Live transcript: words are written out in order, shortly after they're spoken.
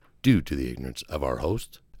Due to the ignorance of our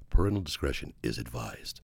host, parental discretion is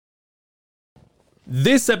advised.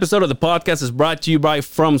 This episode of the podcast is brought to you by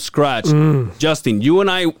From Scratch. Justin, you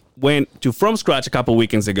and I went to From Scratch a couple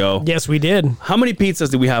weekends ago. Yes, we did. How many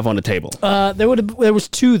pizzas did we have on the table? There was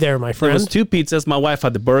two there, my friend. There was 2 pizzas. My wife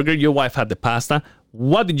had the burger. Your wife had the pasta.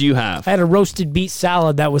 What did you have? I had a roasted beet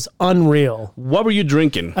salad that was unreal. What were you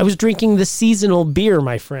drinking? I was drinking the seasonal beer,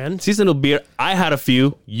 my friend. Seasonal beer. I had a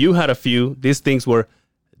few. You had a few. These things were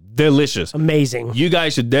delicious. Amazing. You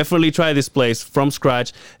guys should definitely try this place, From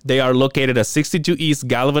Scratch. They are located at 62 East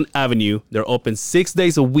Gallivan Avenue. They're open 6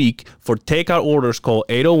 days a week. For takeout orders, call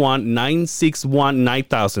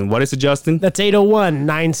 801-961-9000. What is it, Justin? That's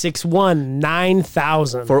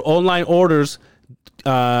 801-961-9000. For online orders,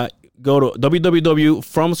 go to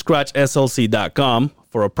www.fromscratchslc.com.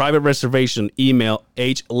 For a private reservation, email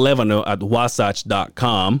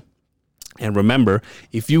hlevano@wasatch.com. And remember,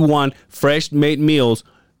 if you want fresh made meals,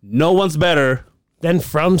 no one's better Then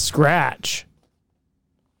From Scratch.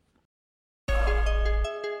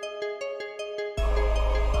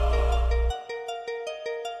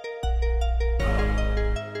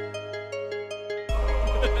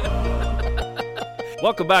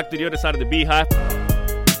 Welcome back to the other side of the beehive.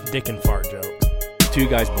 Dick and fart joke. 2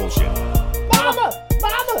 guys bullshit. Mama!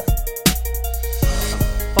 Mama!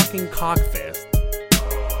 Fucking cockfest.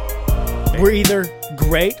 We're either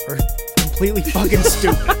great or completely fucking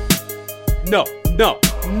stupid. No.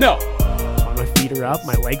 My feet are up,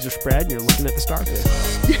 my legs are spread, and you're looking at the starfish.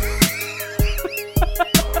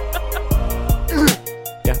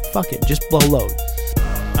 Yeah, fuck it. Just blow load.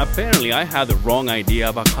 Apparently, I had the wrong idea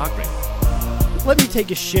about cock ring. Let me take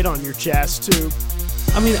a shit on your chest, too.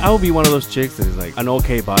 I mean, I would be one of those chicks that is like an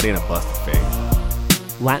okay body and a busted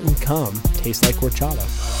face. Latin cum tastes like horchata.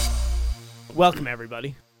 Welcome,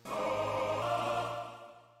 everybody.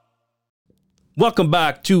 Welcome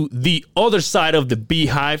back to the other side of the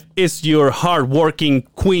beehive. It's your hardworking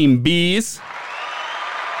queen bees.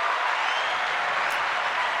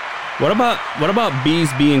 What about bees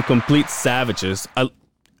being complete savages? At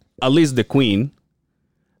least the queen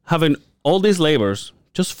having all these labors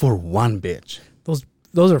just for one bitch.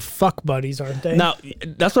 Those are fuck buddies, aren't they? Now,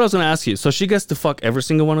 that's what I was going to ask you. So she gets to fuck every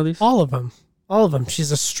single one of these? All of them.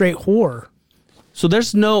 She's a straight whore. So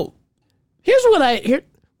there's no...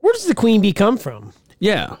 Where does the queen bee come from?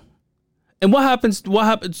 Yeah. And what happens?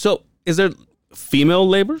 So is there female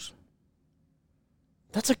labors?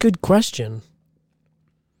 That's a good question.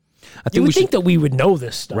 I You would think that we would know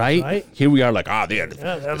this stuff, right? right? Here we are like, The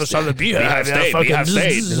other side of the beehive. Beehive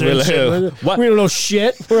state. We don't know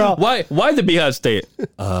shit. We're all, Why the beehive state?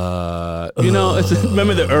 Remember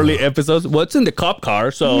the early episodes? What's in the cop car?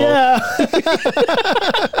 So yeah.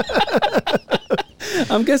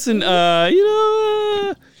 I'm guessing,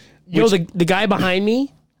 The guy behind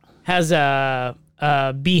me has a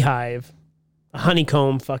beehive, a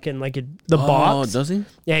honeycomb, fucking like the box. Oh, does he?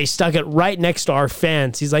 Yeah, he stuck it right next to our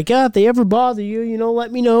fence. He's like, if they ever bother you, let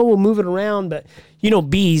me know. We'll move it around. But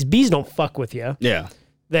bees don't fuck with you. Yeah.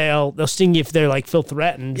 They'll sting you if they're like feel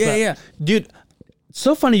threatened. Yeah. Dude, it's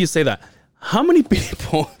so funny you say that. How many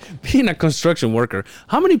people, being a construction worker,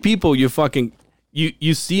 how many people you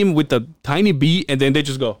see them with a tiny bee and then they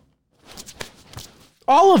just go?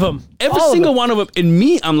 All of them. Every single one of them. And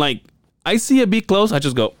me, I'm like, I see a bee close, I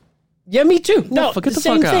just go. Yeah, me too. No, get the the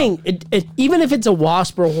same fuck out. thing. Even if it's a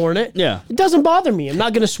wasp or a hornet, Yeah. it doesn't bother me. I'm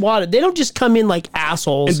not going to swat it. They don't just come in like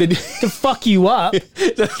assholes And then- to fuck you up. Look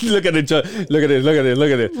at it. Look at this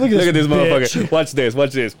motherfucker. Watch this.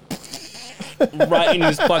 Right in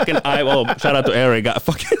his fucking eye. Oh, shout out to Eric. Got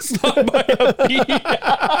fucking stung by a bee.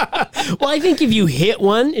 Well, I think if you hit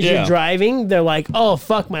one as Yeah. you're driving, they're like, oh,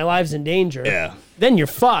 fuck, my life's in danger. Yeah. Then you're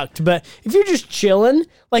fucked. But if you're just chilling,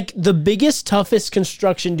 like the biggest, toughest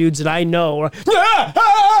construction dudes that I know are,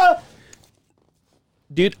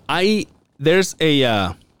 Dude, there's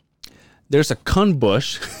a cum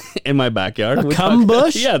bush in my backyard. A cum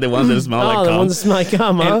bush? Yeah, the ones that smell like cum. the ones that smell like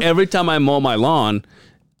cum, huh? And every time I mow my lawn,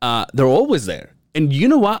 they're always there. And you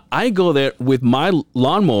know what? I go there with my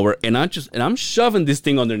lawnmower and I'm shoving this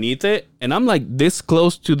thing underneath it, and I'm like this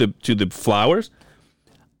close to the flowers.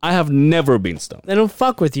 I have never been stung. They don't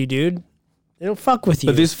fuck with you, dude. They don't fuck with you.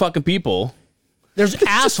 But these fucking people, There's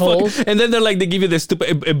assholes. and then they're like, they give you this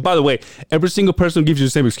stupid. And by the way, every single person gives you the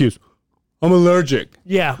same excuse. I'm allergic.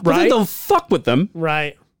 Yeah, But they right? don't fuck with them.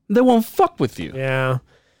 Right. They won't fuck with you. Yeah.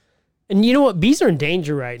 And you know what? Bees are in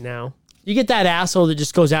danger right now. You get that asshole that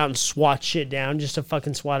just goes out and swats shit down just to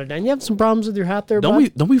fucking swat it down. You have some problems with your hat there,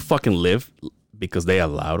 bud? Don't we fucking live because they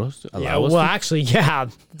allowed us. Yeah, well, actually, yeah,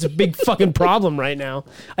 it's a big fucking problem right now.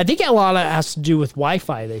 I think a lot of it has to do with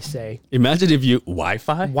Wi-Fi. They say Imagine if you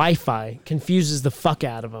Wi-Fi. Wi-Fi confuses the fuck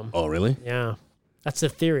out of them. Oh, really? Yeah, that's the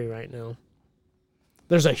theory right now.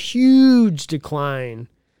 There's a huge decline.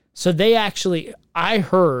 So they actually, I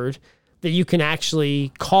heard that you can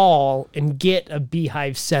actually call and get a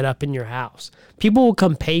beehive set up in your house. People will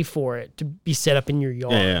come pay for it to be set up in your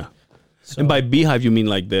yard. Yeah. And by beehive, you mean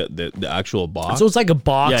like the actual box? So it's like a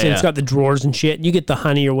box, Yeah, and it's yeah. got the drawers and shit. You get the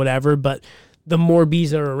honey or whatever, but the more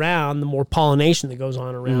bees that are around, the more pollination that goes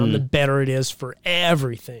on around, the better it is for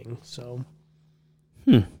everything. So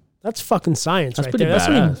that's fucking science right pretty there. That's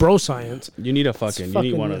really badass. bro science. You need you need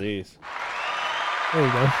fucking- one of these. There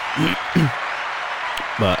you go.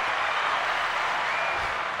 But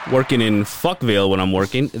working in Fuckville when I'm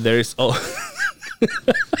working, there's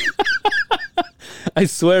I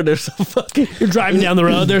swear there's a fucking You're driving down the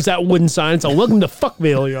road. There's that wooden sign. It's all, welcome to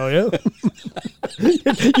Fuckville, yo.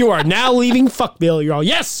 Yeah? You are now leaving Fuckville, yo.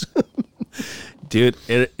 Yes. dude.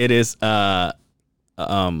 It is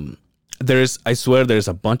there's I swear there's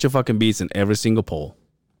a bunch of fucking bees in every single pole,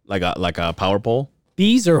 like a power pole.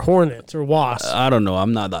 Bees or hornets or wasps? I don't know.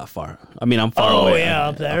 I'm not that far. I mean, I'm far Oh, away. yeah,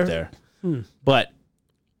 up there. But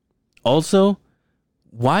also,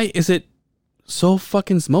 why is it so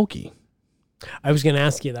fucking smoky? I was going to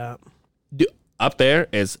ask you that. Up there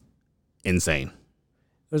is insane.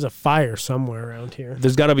 There's a fire somewhere around here.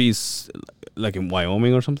 There's got to be like in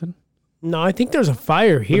Wyoming or something. No, I think there's a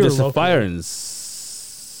fire But here. there's a locally. fire in.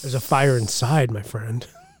 There's a fire inside, my friend.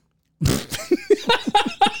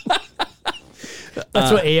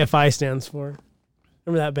 That's what AFI stands for.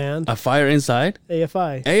 Remember that band? A fire inside.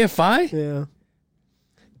 AFI. AFI. Yeah.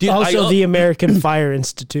 Dude, Also, the American Fire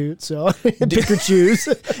Institute. So pick or choose.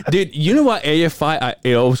 dude, you know what AFI?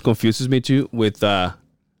 It always confuses me too with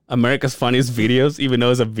America's Funniest Videos, even though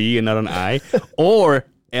it's a V and not an I, or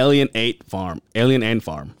Alien Ant Farm. Alien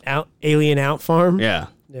Out Farm. Yeah.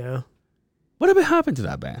 Yeah. Whatever happened to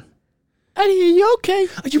that band? Eddie, are you okay?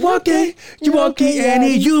 Are you okay? You okay,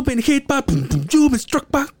 Annie? You've been hit by, you've been struck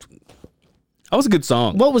by. That was a good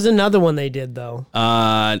song. What was another one they did though?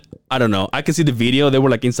 I don't know. I can see the video. They were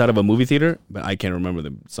like inside of a movie theater, but I can't remember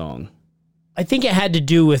the song. I think it had to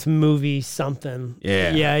do with movie something.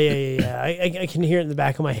 Yeah. Yeah. I can hear it in the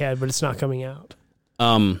back of my head, but it's not coming out.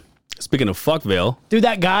 Speaking of Fuckville, Dude,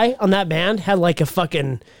 that guy on that band had like a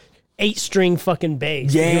fucking 8-string fucking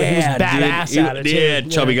bass. Yeah, he was badass dude. at it. Too. Yeah,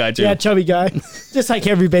 chubby guy, too. Yeah, chubby guy. Just like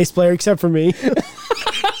every bass player except for me.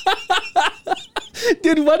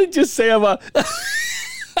 dude, what did you say about?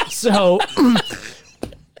 So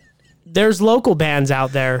there's local bands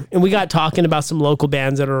out there, and we got talking about some local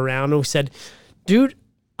bands that are around, and we said, dude,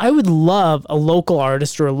 I would love a local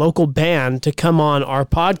artist or a local band to come on our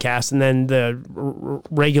podcast. And then the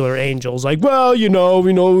regular Angels like, well,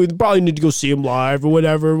 we probably need to go see them live or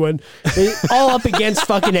whatever. When they, all up against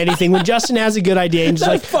fucking anything. When Justin has a good idea, Angel's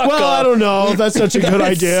like, well, I don't know if that's such a good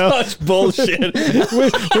idea. Such bullshit.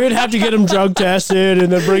 We'd have to get them drug tested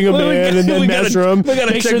and then bring them in and then measure them.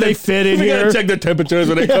 Make sure they fit in we here. gotta check their temperatures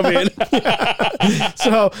when they come in.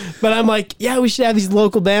 So, but I'm like, yeah, we should have these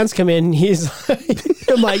local bands come in. And he's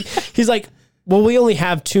like, well, we only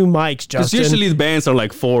have 2 mics, Because Justin. usually the bands are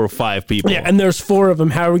like 4 or 5 people. Yeah, and there's 4 of them.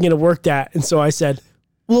 How are we going to work that? And so I said,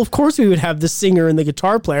 well, of course we would have the singer and the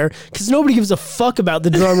guitar player because nobody gives a fuck about the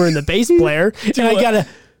drummer and the bass player. And I got to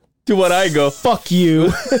to what I go. fuck you.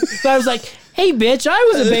 And I was like, hey, bitch, I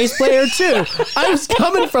was a bass player too. I was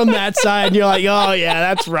coming from that side. And you're like, oh, yeah,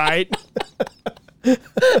 that's right.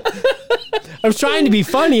 I was trying to be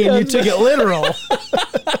funny and you took it literal.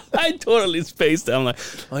 I totally spaced out. I'm like,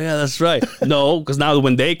 oh yeah, that's right. No, because now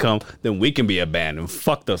when they come, then we can be a band and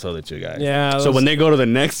fuck those other 2 guys. Yeah, So those- when they go to the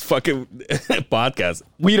next fucking podcast,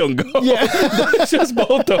 we don't go. Yeah. It's just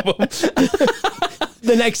both of them.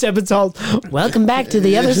 The next episode, welcome back to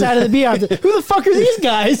the other side of the beer. Who the fuck are these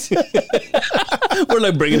guys? We're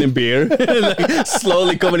like bringing in beer, like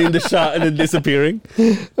slowly coming in the shot and then disappearing.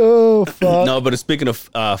 Oh, fuck. No, but speaking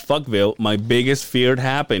of Fuckville, my biggest fear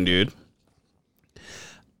happened, dude.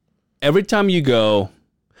 Every time you go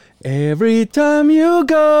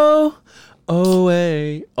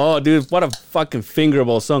away. Oh, dude, what a fucking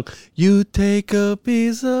fingerable song. You take a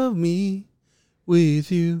piece of me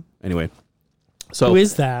with you. Anyway, so Who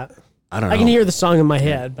is that? I don't know. I can hear the song in my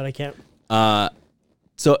head, but I can't.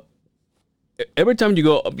 So every time you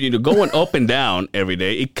go, going up and down every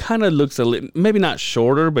day, it kind of looks a little, maybe not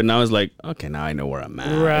shorter, but now it's like, okay, now I know where I'm at.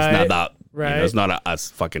 Right, It's not that, right. it's not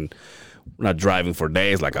us fucking, we're not driving for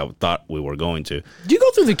days like I thought we were going to. You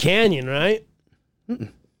go through the canyon, right?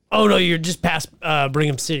 Oh no, you're just past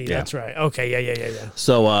Brigham City. That's right. Okay, yeah.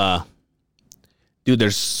 So, dude,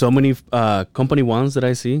 there's so many company ones that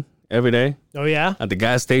I see every day. Oh yeah. At the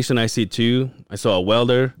gas station, I see 2. I saw a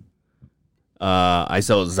welder. I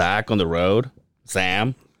saw Zach on the road.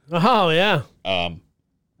 Sam. Oh yeah.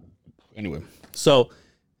 Anyway, so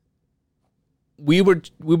we were.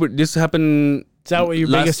 This happened. Is that what your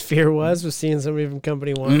biggest fear was seeing somebody from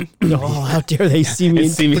Company One? Oh, how dare they see me in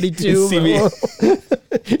Company Two? See me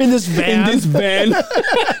in this van. in this van.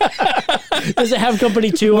 Does it have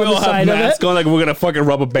Company Two on the side of it? Masks on like we're gonna fucking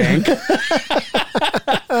rob a bank.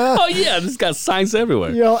 Oh yeah, this got signs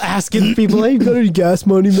everywhere. You know, asking people, "Hey, you got any gas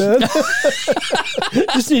money, man?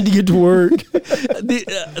 Just need to get to work."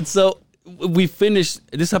 So we finished.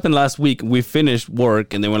 This happened last week. We finished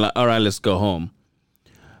work, and then we're like, "All right, let's go home."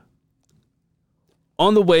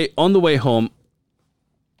 On the way home,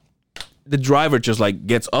 the driver just like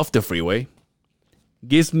gets off the freeway,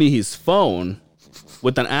 gives me his phone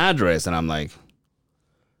with an address, and I'm like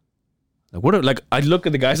what? Like I look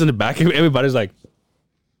at the guys in the back, and everybody's like,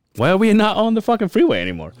 "Why are we not on the fucking freeway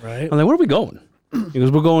anymore?" Right. I'm like, "Where are we going?" Because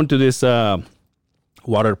we're going to this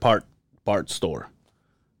water part store.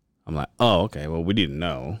 I'm like, "Oh, okay. Well, we didn't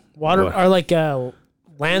know." Water are like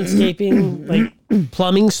landscaping, like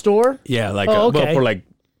plumbing store. Yeah, like okay. well, for like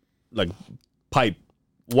pipe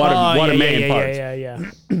water main parts.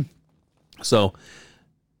 Yeah. So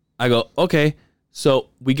I go, okay. So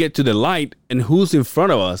we get to the light, and who's in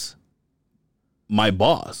front of us? My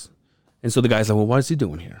boss. And so the guy's like, "Well, what is he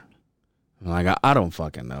doing here?" I'm like, I don't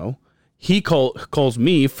fucking know. He calls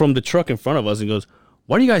me from the truck in front of us and goes,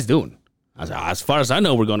 "What are you guys doing?" I said, "As far as I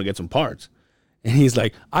know, we're going to get some parts." And he's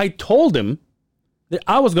like, "I told him that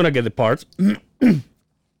I was going to get the parts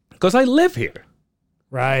because I live here."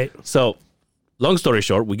 Right. So, long story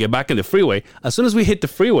short, we get back in the freeway. As soon as we hit the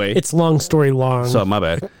freeway, It's long story long. so my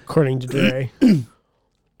bad. According to Dre.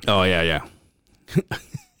 Oh yeah.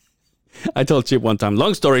 I told Chip one time.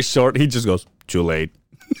 Long story short, he just goes, "Too late."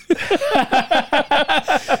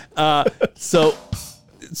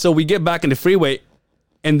 So we get back in the freeway,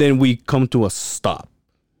 and then we come to a stop.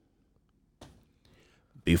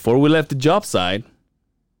 Before we left the job site,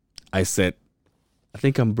 I said, "I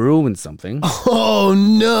think I'm brewing something." Oh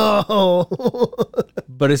no.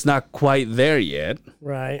 But it's not quite there yet.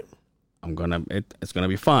 Right. It's gonna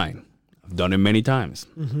be fine. I've done it many times.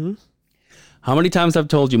 Mm-hmm. How many times I've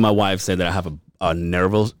told you my wife said that I have a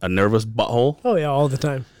nervous butthole? Oh yeah, all the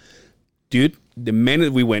time. Dude, the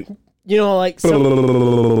minute we went, You know, like my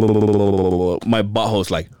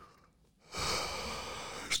butthole's like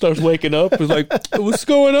starts waking up. It's like, "What's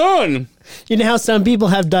going on?" you know how some people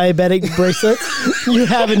have diabetic bracelets? You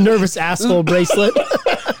have a nervous asshole bracelet.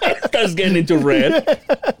 Starts getting into red.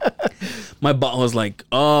 My butthole's like,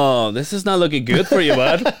 "Oh, this is not looking good for you,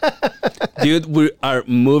 bud." Dude, we are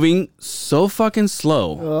moving so fucking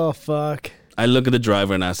slow. Oh fuck. I look at the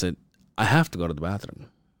driver and I said, "I have to go to the bathroom."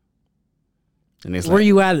 And he's Where like, are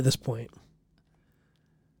you at this point?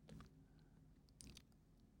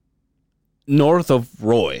 north of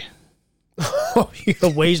Roy. Oh, you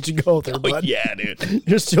got ways to go there, Oh, bud. yeah, dude.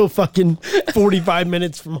 You're still fucking 45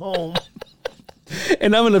 minutes from home.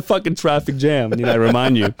 And I'm in a fucking traffic jam. I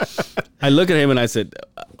remind you. I look at him and I said,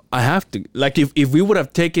 "I have to." Like, if we would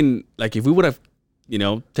have taken,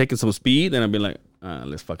 taken some speed, then I'd be like,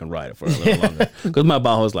 "Let's fucking ride it for a little longer." Because my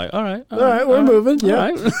boss was like, all right, We're moving. Yeah.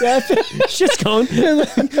 All right. Yeah, shit's going.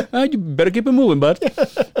 You better keep it moving, bud.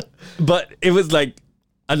 But it was like,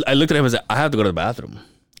 I looked at him and said, "I have to go to the bathroom."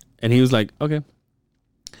 And he was like, "Okay."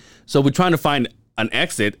 So we're trying to find an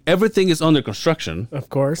exit. Everything is under construction. Of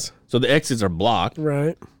course. So the exits are blocked.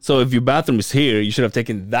 Right. So if your bathroom is here, you should have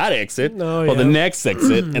taken that exit Oh, or the yeah. next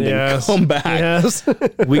exit and Yes. then come back. Yes.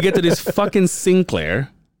 We get to this fucking Sinclair.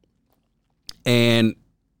 And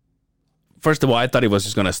first of all, I thought he was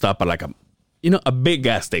just going to stop at like a big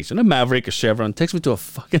gas station, a Maverick, a Chevron. Takes me to a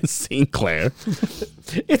fucking Sinclair.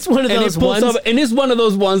 It's one of And those it pulls ones. up, and it's one of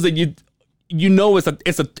those ones that you know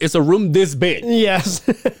it's a room this big. Yes.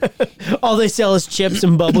 All they sell is chips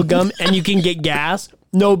and bubble gum, and you can get gas,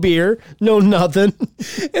 no beer, no nothing.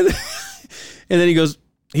 And then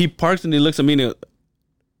he parks and he looks at me and he goes,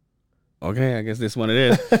 "Okay, I guess this one it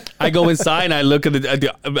is." I go inside and I look at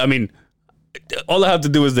all I have to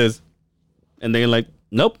do is this. And they're like,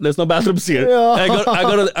 "Nope, there's no bathrooms here." Yeah. I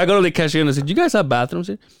go to the cashier and I said, "You guys have bathrooms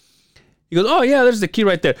here?" He goes, "Oh yeah, there's the key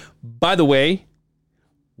right there." By the way,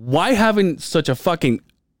 why having such a fucking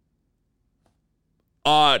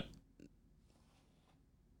odd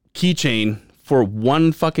keychain for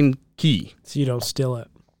one fucking key? So you don't steal it.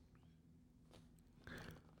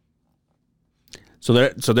 So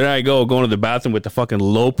there I go, going to the bathroom with the fucking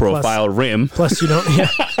low profile rim. Plus, you don't. Yeah,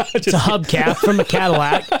 it's a hubcap from a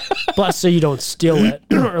Cadillac. Plus, so you don't steal it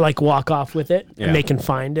or like walk off with it, Yeah. and they can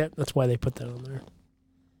find it. That's why they put that on there.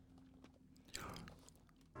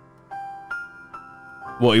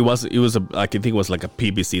 Well, it was I think it was like a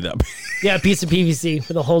PVC that. Yeah, a piece of PVC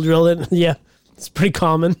with a hole drilled in. Yeah, it's pretty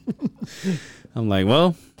common. I'm like,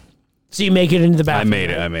 well, So you make it into the bathroom.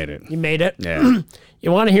 I made it. You made it. Yeah.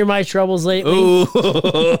 You want to hear my troubles lately? Ooh.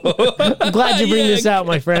 I'm glad you bring this out,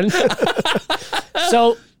 my friend.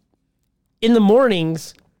 So, in the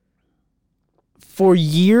mornings, for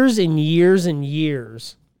years and years and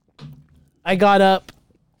years, I got up,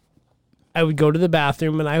 I would go to the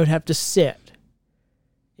bathroom, and I would have to sit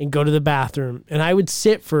and go to the bathroom. And I would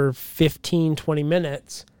sit for 15, 20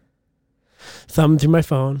 minutes, thumbing through my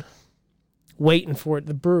phone, waiting for it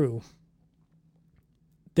to brew.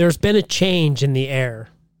 There's been a change in the air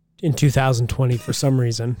in 2020 for some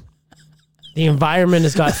reason. The environment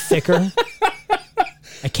has got thicker.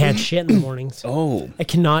 I can't shit in the mornings. Oh. I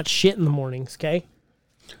cannot shit in the mornings, okay?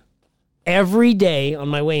 Every day on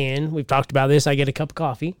my way in, we've talked about this, I get a cup of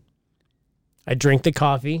coffee. I drink the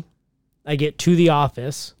coffee. I get to the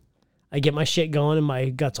office. I get my shit going and my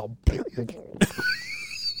guts all...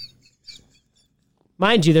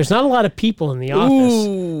 Mind you, there's not a lot of people in the office.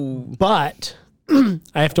 Ooh. But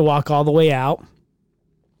I have to walk all the way out.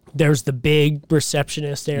 There's the big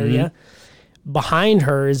receptionist area. Behind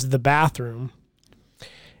her is the bathroom.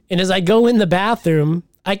 And as I go in the bathroom,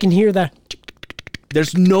 I can hear that.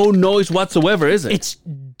 There's no noise whatsoever, is it? It's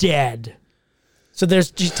dead. So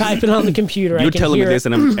there's just typing on the computer. You're I can telling me hear this,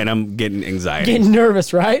 it. and I'm getting anxiety. Getting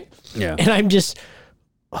nervous, right? Yeah. And I'm just,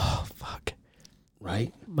 oh, fuck.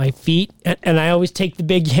 Right? My feet, and I always take the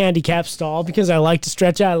big handicap stall because I like to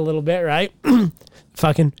stretch out a little bit, right?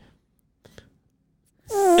 Fucking.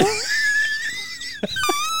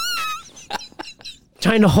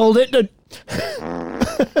 Trying to hold it.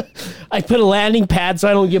 I put a landing pad so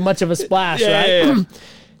I don't get much of a splash, right? Yeah.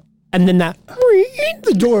 And then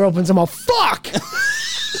the door opens. I'm all, fuck!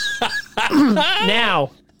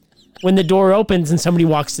 Now, when the door opens and somebody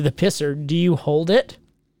walks to the pisser, do you hold it?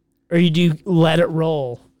 Or do you let it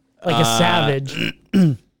roll like a savage?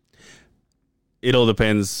 It all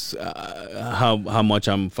depends how much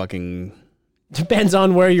I'm fucking... Depends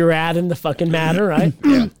on where you're at in the fucking matter, right?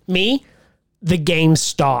 Yeah. Me, the game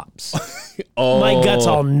stops. Oh. My gut's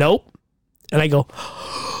all, nope. And I go...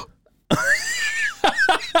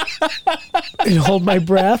 and hold my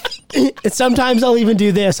breath. And sometimes I'll even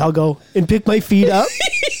do this. I'll go and pick my feet up.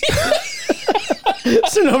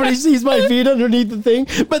 So nobody sees my feet underneath the thing.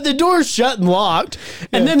 But the door's shut and locked.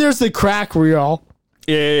 And then there's the crack where you're all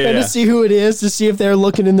trying to see who it is, to see if they're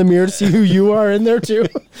looking in the mirror to see who you are in there too.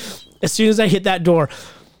 As soon as I hit that door,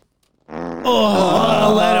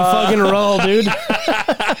 I'll let it fucking roll, dude.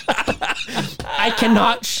 I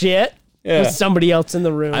cannot shit with somebody else in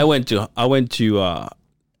the room. I went to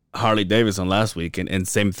Harley Davidson last week, and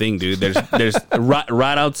same thing, dude. There's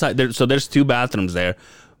right outside there. So there's two bathrooms there,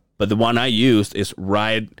 but the one I used is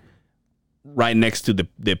right next to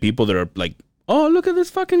the people that are like, oh, look at this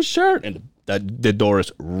fucking shirt, and the door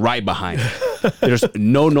is right behind it. There's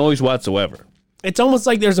no noise whatsoever. It's almost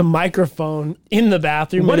like there's a microphone in the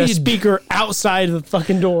bathroom What and a do you- speaker outside of the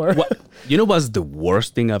fucking door. What you know? What's the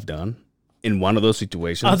worst thing I've done in one of those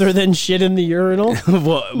situations? Other than shit in the urinal.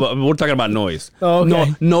 well, we're talking about noise. Oh,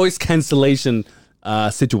 okay. Noise cancellation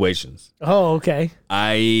situations. Oh, okay.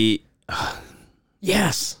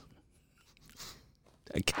 Yes.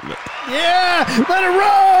 I can't, Yeah, let it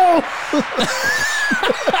roll.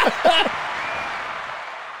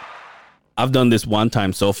 I've done this one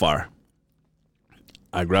time so far.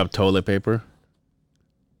 I grabbed toilet paper,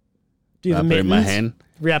 Do the wrapped it in mittens. my hand,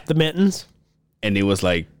 Wrap the mittens. and it was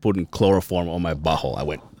like putting chloroform on my butthole. I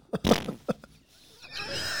went,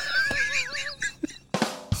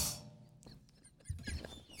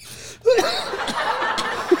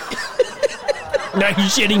 Now you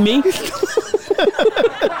shitting me?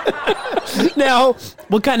 Now,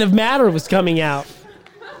 what kind of matter was coming out?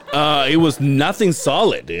 it was nothing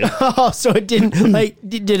solid, dude. Oh, so it didn't, like,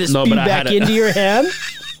 did it No, speed but I back had it. into your hand?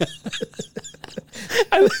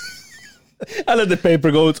 I let the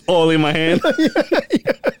paper go. It's all in my hand.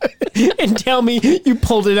 And tell me you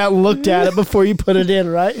pulled it out and looked at it before you put it in,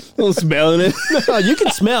 right? I'm smelling it. Oh, you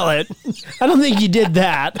can smell it. I don't think you did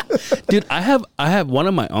that. Dude, I have one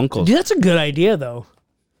of my uncles. Dude, that's a good idea, though.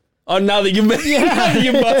 Oh, now that you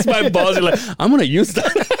bust my balls, you're like, I'm going to use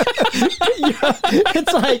that.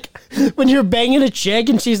 It's like when you're banging a chick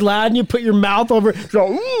and she's loud and you put your mouth over it.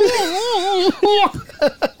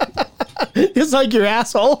 It's like your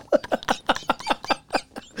asshole.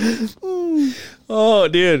 Oh,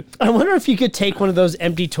 dude. I wonder if you could take one of those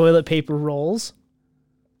empty toilet paper rolls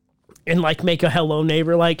and like make a hello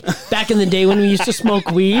neighbor. Like back in the day when we used to smoke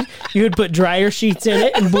weed, you would put dryer sheets in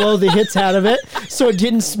it and blow the hits out of it so it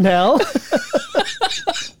didn't smell.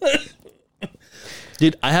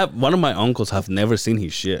 Dude, I have one of my uncles have never seen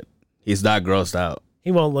his shit. He's that grossed out. He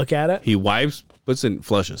won't look at it. He wipes, puts in,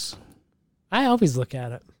 flushes. I always look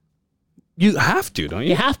at it. You have to, don't you?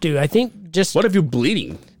 You have to. I think just What if you're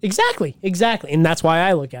bleeding? exactly. And that's why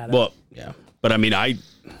I look at it. Well, yeah. But I mean,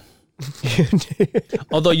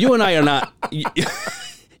 although you and I are not,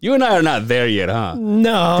 you and I are not there yet, huh?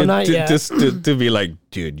 No, not yet. Just to be like,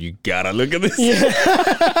 dude, you gotta look at this.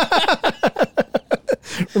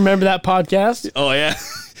 Remember that podcast? Oh, yeah.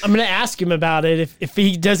 I'm going to ask him about it if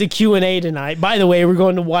he does a Q&A tonight. By the way, we're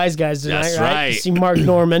going to Wise Guys tonight, That's right? right. To see Mark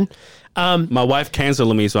Norman. My wife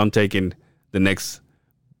canceled me, so I'm taking the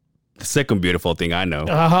second beautiful thing I know.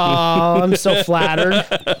 Oh, I'm so flattered.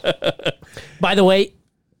 By the way,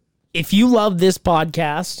 if you love this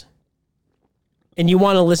podcast and you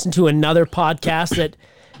want to listen to another podcast that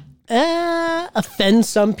offends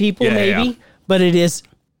some people, maybe, but it is,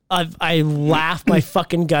 I laugh my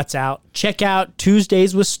fucking guts out. Check out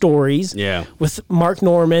Tuesdays with Stories with Mark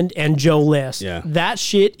Norman and Joe List. Yeah. That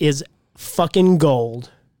shit is fucking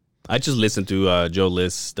gold. I just listened to Joe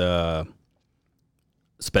List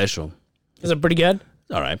special. Is it pretty good?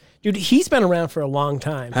 All right. Dude, he's been around for a long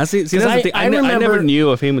time. Has he? See, that's the thing. I never knew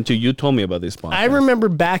of him until you told me about this podcast. I remember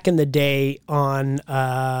back in the day on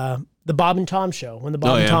the Bob and Tom show, when the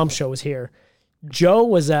Bob and Tom show was here. Joe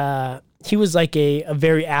was he was like a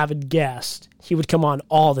very avid guest. He would come on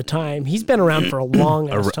all the time. He's been around for a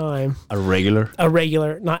long ass time. A regular? A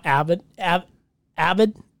regular, not avid.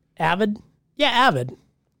 Avid? Yeah, avid.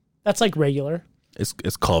 That's like regular. It's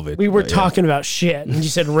COVID. We were talking about shit, and you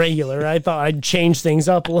said regular. I thought I'd change things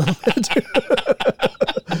up a little bit.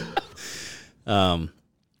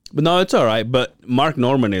 But no, it's all right. But Mark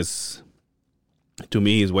Norman is, to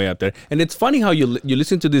me, he's way up there. And it's funny how you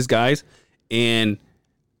listen to these guys, and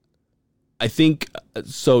I think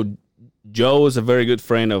so. Joe is a very good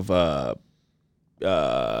friend of Louis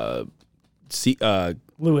C.K.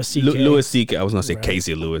 Louis C.K. I was gonna say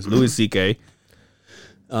Casey Lewis. Louis C.K.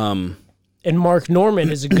 And Mark Norman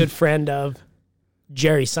is a good friend of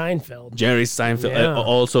Jerry Seinfeld. Jerry Seinfeld. Yeah.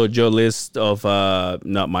 Also Joe List of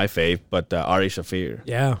not my fave, but Ari Shafir.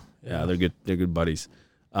 Yeah. Yeah, they're good. They're good buddies.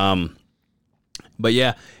 But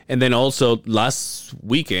yeah, and then also last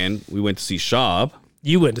weekend we went to see Shab.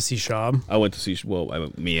 You went to see Shab. I went to see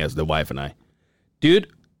me as the wife and I. Dude,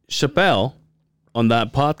 Chappelle on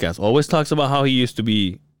that podcast always talks about how he used to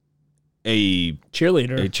be a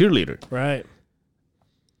cheerleader. Right.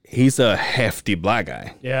 He's a hefty black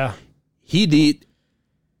guy. Yeah. He did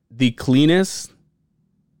the cleanest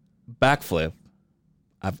backflip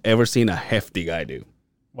I've ever seen a hefty guy do.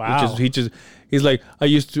 Wow. He's like, I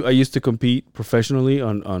used to compete professionally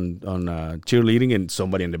on cheerleading, and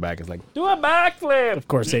somebody in the back is like, do a backflip. Of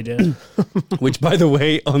course they did. Which, by the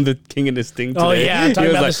way, on the King and the Sting today, Oh yeah,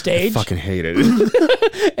 talking about the stage. I fucking hated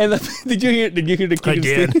it. And did you hear the King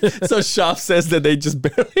and Sting? So Shop says that they just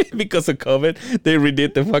barely, because of COVID, they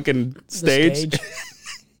redid the fucking stage.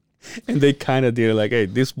 And they kind of did like, hey,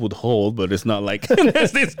 this would hold, but it's not like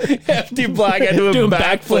there's this hefty black guy doing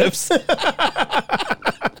backflips.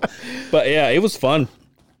 But yeah, it was fun.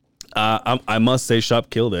 I must say, Shop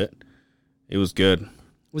killed it. It was good.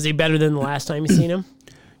 Was he better than the last time you seen him?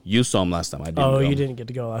 You saw him last time. I didn't. Oh, go. you didn't get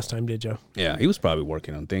to go last time, did you? Yeah, he was probably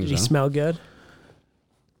working on things. Did he smell good?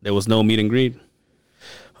 There was no meet and greet.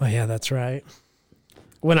 Oh yeah, that's right.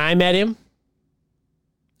 When I met him,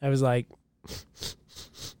 I was like,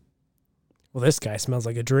 well, this guy smells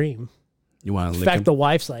like a dream. You want to In lick fact, him? the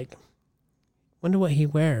wife's like, wonder what he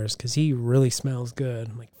wears, because he really smells good.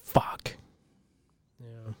 I'm like, fuck.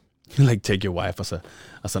 Yeah. You like take your wife as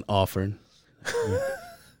an offering.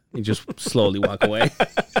 You just slowly walk away.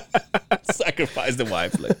 Sacrifice the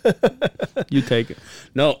wife. Like, you take it.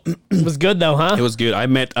 No, It was good though, huh? it was good. I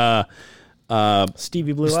met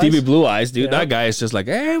Stevie Blue Stevie Eyes. Blue Eyes, dude. Yeah. That guy is just like,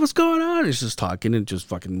 hey, what's going on? He's just talking and just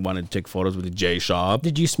fucking wanted to take photos with the J Shop.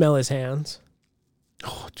 Did you smell his hands?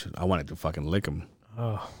 Oh, dude, I wanted to fucking lick him.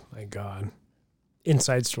 Oh my god.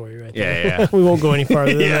 Inside story right Yeah, there. yeah. We won't go any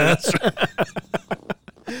farther than Yeah, that. that's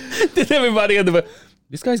right. Did everybody on the...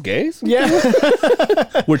 This guy's gays? Yeah.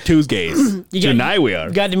 We're two's gays. Tonight we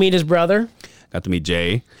are. Got to meet his brother. Got to meet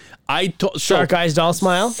Jay. Shark Eyes Doll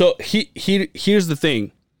Smile. So here's the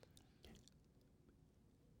thing.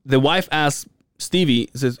 The wife asked Stevie,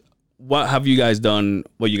 says, what have you guys done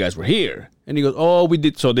while you guys were here? And he goes, oh, we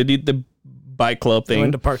did. So they did the bike club thing.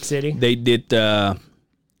 Went to Park City. They did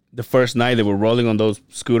the first night they were rolling on those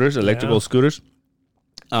scooters, electrical scooters.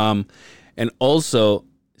 And also,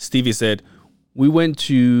 Stevie said, we went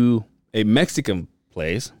to a Mexican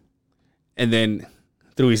place, and then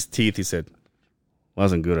through his teeth, he said,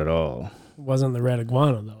 wasn't good at all. Wasn't the red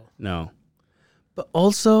iguana, though. No. But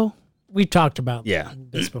also, We talked about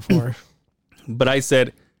this before. But I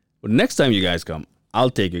said, well, next time you guys come, I'll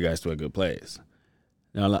take you guys to a good place.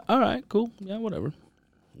 And I'm like, all right, cool. Yeah, whatever.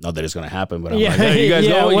 Not that it's going to happen, but I'm like, hey, you guys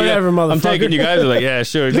go. whatever, motherfucker. I'm taking you guys. They're like, yeah,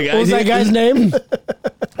 sure. What was that guy's name?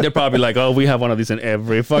 They're probably like, oh, we have one of these in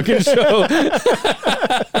every fucking show.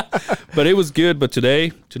 But it was good. But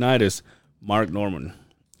tonight is Mark Norman.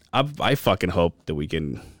 I fucking hope that we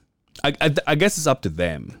can. I guess it's up to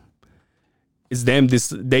them. It's them.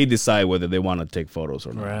 They decide whether they want to take photos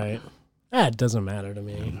or not. Right. It doesn't matter to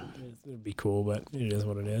me. It'd be cool, but it is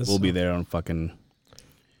what it is. We'll be there on fucking.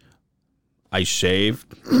 I shaved.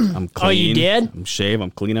 I'm clean. Oh, you did? I'm shaved.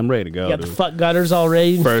 I'm clean. I'm ready to go. You got the fuck gutters all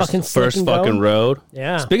ready and fucking slick First and fucking go? road.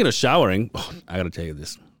 Yeah. Speaking of showering, I gotta tell you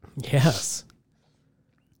this. Yes.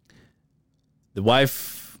 The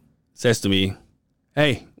wife says to me,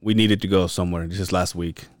 hey, we needed to go somewhere. This is last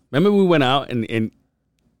week. Remember we went out and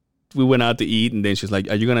we went out to eat, and then she's like,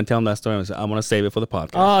 are you going to tell them that story? I said, I'm going to save it for the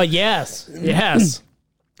podcast. Oh, yes. Yes.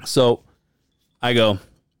 So I go,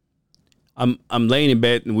 I'm laying in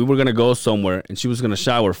bed, and we were going to go somewhere, and she was going to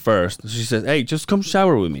shower first. She says, hey, just come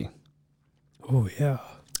shower with me. Oh, yeah.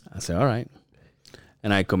 I said, all right.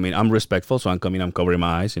 And I come in. I'm respectful, so I'm coming. I'm covering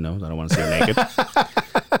my eyes, I don't want to see her naked.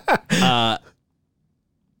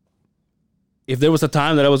 If there was a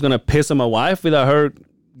time that I was going to piss on my wife without her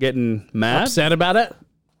getting mad, Upset about it?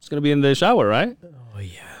 it's going to be in the shower, right? Oh,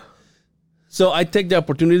 yeah. So I take the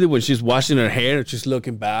opportunity when she's washing her hair, she's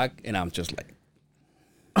looking back, and I'm just like,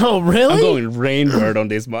 Oh, really? I'm going rainbird on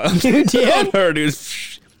this month. You did? On her, dude.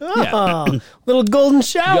 Oh, little golden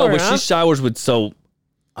shower, Yo, but huh? she showers with so,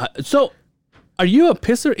 are you a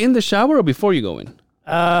pisser in the shower or before you go in?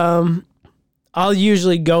 I'll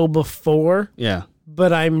usually go before, Yeah.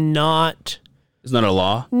 but I'm not. It's not a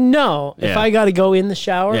law. No, if Yeah. I got to go in the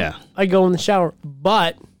shower, Yeah. I go in the shower.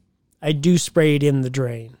 But I do spray it in the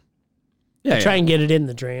drain. Yeah. Try and get it in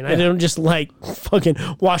the drain. I don't just like fucking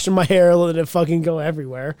washing my hair, let it fucking go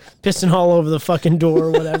everywhere, pissing all over the fucking door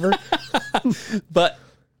or whatever. But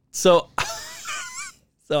so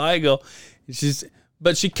I go.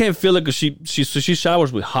 But she can't feel it because she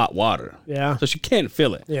showers with hot water. Yeah. So she can't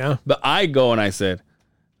feel it. Yeah. But I go and I said,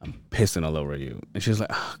 I'm pissing all over you. And she's like,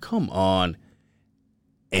 oh, come on.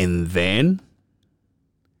 And then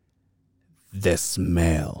the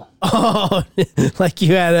smell. Oh, like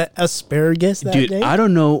you had asparagus that Dude, day? I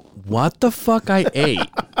don't know what the fuck I ate.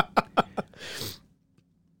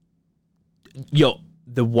 Yo,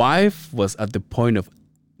 the wife was at the point of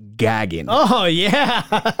gagging. Oh, yeah.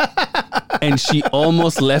 And she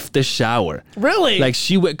almost left the shower. Really? Like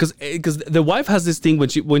she went because the wife has this thing when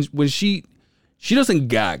she doesn't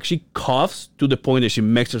gag. She coughs to the point that she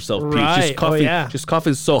makes herself puke. Right. She's coughing. Oh, yeah. She's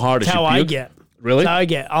coughing so hard that That's she how I puke. get. Really? That's how I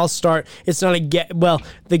get. I'll start. It's not a gag. Well,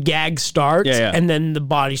 the gag starts, Yeah. and then the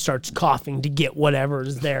body starts coughing to get whatever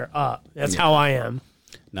is there up. That's how I am.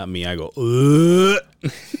 Not me. I go.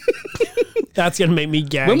 Ugh. That's gonna make me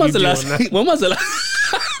gag. When was you the last? doing that.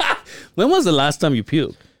 When was the last time you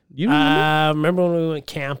puked? You remember? Remember when we went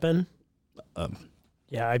camping?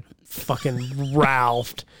 Yeah, I fucking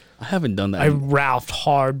Ralphed. I haven't done that. I Ralphed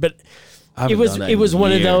hard, but I haven't done that it in was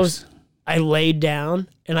one of years. those. I laid down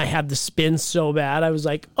and I had the spin so bad. I was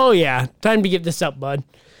like, "Oh yeah, time to get this up, bud."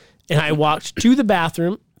 And I walked to the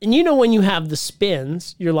bathroom. And you know when you have the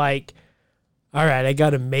spins, you're like, "All right, I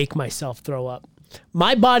got to make myself throw up."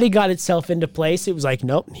 My body got itself into place. It was like,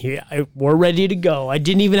 "Nope, we're ready to go." I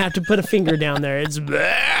didn't even have to put a finger down there. It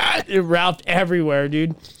Ralphed everywhere,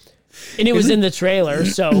 dude. And it was in the trailer,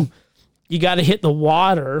 so you got to hit the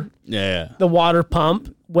water. Yeah. The water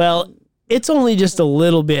pump. Well, it's only just a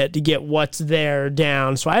little bit to get what's there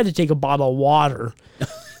down. So I had to take a bottle of water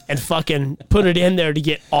and fucking put it in there to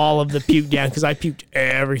get all of the puke down because I puked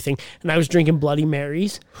everything. And I was drinking Bloody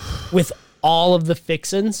Marys with all of the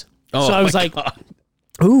fixins. Oh, so I was my like, God.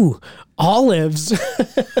 ooh, olives.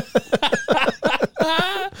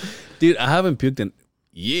 Dude, I haven't puked in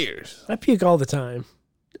years. I puke all the time.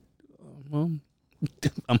 Well,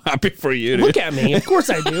 I'm happy for you, dude. Look at me. Of course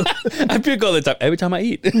I do. I puke all the time. Every time I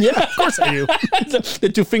eat. Yeah, of course I do. The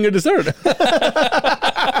 2-finger dessert.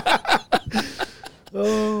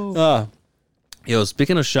 Yo,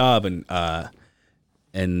 speaking of Shab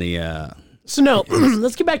and the So no,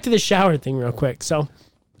 let's get back to the shower thing real quick. So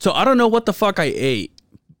I don't know what the fuck I ate,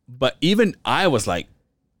 but even I was like,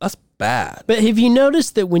 that's bad. but have you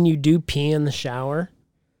noticed that when you do pee in the shower,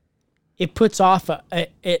 it puts off,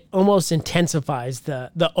 it almost intensifies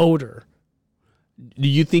the odor. Do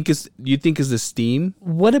you think it's the steam?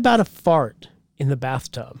 What about a fart in the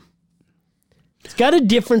bathtub? It's got a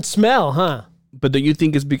different smell, huh? But do you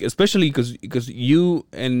think it's because, especially because you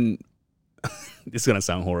and this is gonna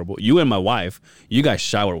sound horrible. You and my wife, you guys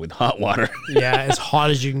shower with hot water. Yeah, as hot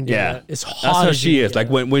as you can get. Yeah, it. As hot that's how as she you is. can Like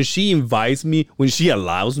get when she invites me, when she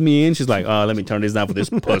allows me in, she's like, "Oh, let me turn this down for this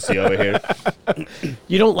pussy over here." it.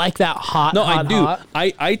 You don't like that hot. No, hot, I do. Hot?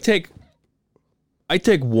 I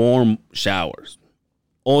take warm showers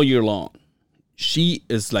all year long. She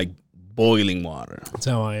is like boiling water. That's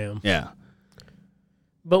how I am. Yeah,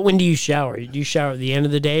 But when do you shower? Do you shower at the end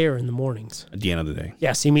of the day or in the mornings? at the end of the day.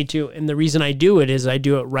 Yeah, see, me too. And the reason I do it is I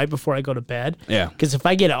do it right before I go to bed. Yeah. Because if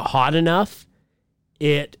I get it hot enough,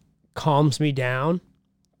 it calms me down.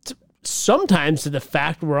 Sometimes to the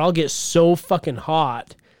fact where I'll get so fucking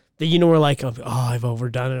hot that, you know, we're like, oh, I've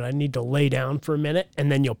overdone it. I need to lay down for a minute.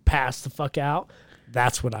 And then you'll pass the fuck out.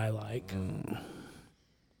 That's what I like.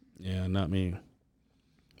 Yeah, not me.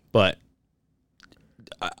 But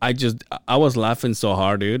I was laughing so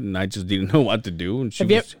hard, dude, and I just didn't know what to do. And she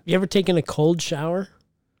Have you, was, you ever taken a cold shower?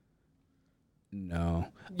 no.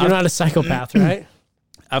 You're not a psychopath, right?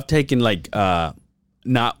 I've taken like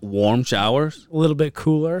not warm showers. A little bit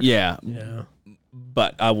cooler. Yeah, Yeah.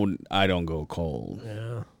 but I don't go cold.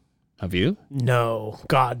 Yeah. Have you? No.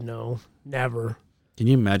 God, no. Never. Can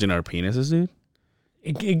you imagine our penises, dude?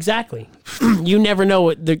 Exactly. You never know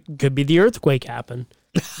what could be the earthquake happen.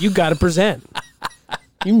 You got to present.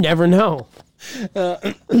 You never know.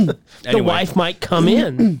 The Anyway, wife might come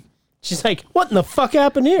in. She's like, "What in the fuck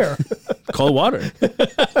happened here?" cold water.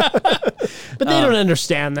 But they don't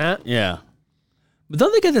understand that. Yeah, but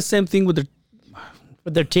don't they get the same thing with their?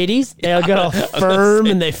 With their titties, they all get all firm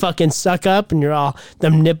and they fucking suck up, and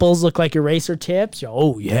them nipples look like eraser tips.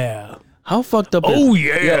 Oh yeah. How fucked up? Oh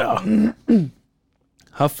yeah.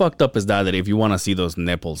 How fucked up is that if you want to see those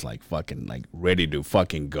nipples like fucking like ready to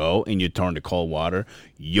fucking go and you turn to cold water,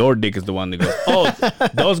 your dick is the one that goes, "Oh,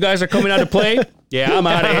 those guys are coming out to play? Yeah, I'm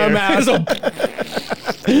out of here." I'm out.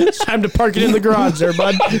 It's time to park it in the garage there,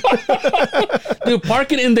 bud. Dude,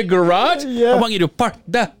 park it in the garage? Yeah. I want you to park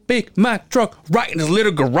that Big Mac truck right in this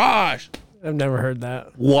little garage. I've never heard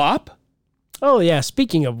that. WAP? Oh yeah,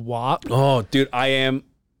 speaking of WAP, Oh, dude, I am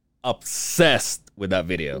obsessed with that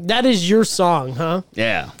video. that is your song, huh?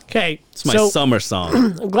 Yeah. Okay. It's my summer song.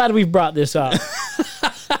 I'm glad we've brought this up.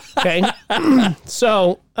 Okay.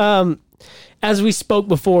 So, as we spoke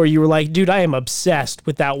before, you were like, dude, I am obsessed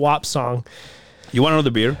with that WAP song. You want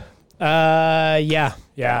another beer? Yeah,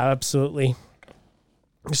 absolutely.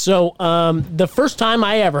 So, the first time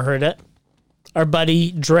I ever heard it, our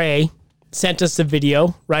buddy Dre sent us the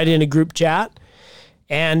video right in a group chat.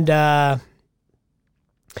 And,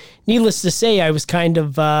 needless to say, I was kind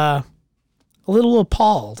of, a little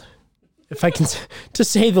appalled, if I can, to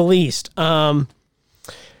say the least.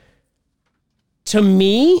 To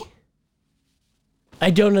me, I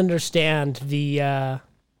don't understand the, you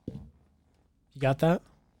got that?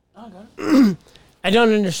 Oh, I got it. I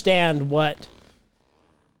don't understand what,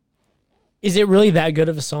 is it really that good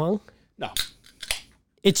of a song? No.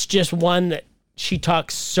 It's just one that she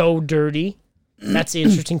talks so dirty. That's the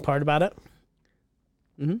interesting part about it.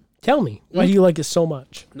 Mm-hmm. Tell me, why do you like it so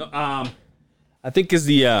much? No, I think is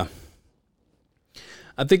the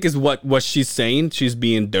I think is what she's saying. She's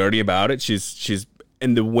being dirty about it. She's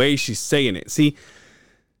and the way she's saying it. See,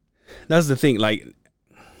 that's the thing. Like,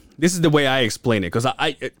 this is the way I explain it. Because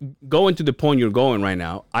I going to the point you're going right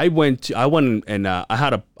now. I went and I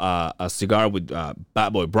had a cigar with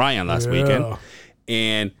Bad Boy Brian last weekend,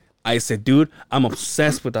 and I said, dude, I'm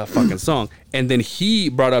obsessed with that fucking song. And then he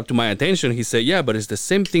brought up to my attention. He said, yeah, but it's the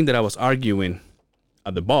same thing that I was arguing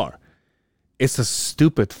at the bar. It's a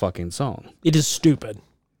stupid fucking song. It is stupid.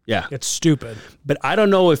 Yeah. It's stupid. But I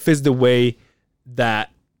don't know if it's the way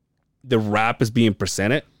that the rap is being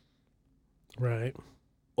presented, Right.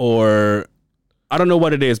 or I don't know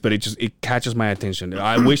what it is, but it catches my attention.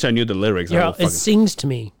 I wish I knew the lyrics. Yeah, it sings to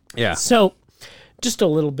me. Yeah. So, just a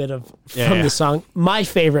little bit of from the song. My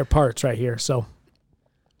favorite parts right here. So,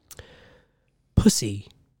 pussy,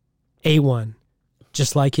 A1,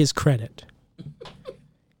 just like his credit.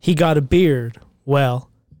 He got a beard. Well,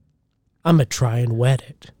 I'ma try and wet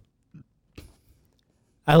it.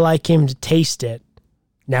 I like him to taste it.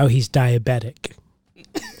 Now he's diabetic.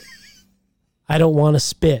 I don't want to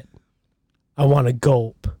spit. I want to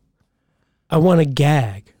gulp. I want to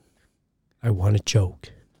gag. I want to choke.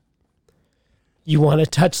 You want to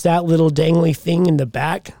touch that little dangly thing in the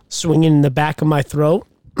back, swinging in the back of my throat?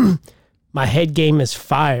 My head game is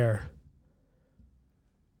fire.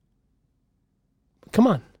 Come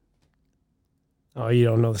on. Oh, you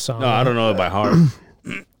don't know the song. No, I don't know it by heart.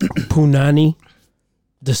 Punani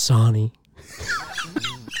Dasani.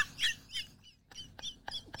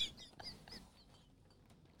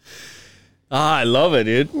 I love it,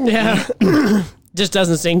 dude. Yeah. Just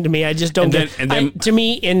doesn't sing to me. I just don't And then- to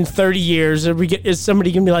me, in 30 years, is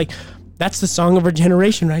somebody going to be like, that's the song of our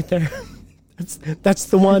generation right there. That's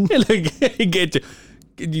the one.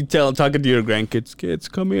 You tell talking to your grandkids, kids,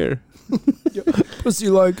 come here. Pussy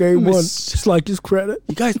like A1. Just like his credit.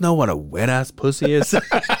 You guys know what a wet ass pussy is?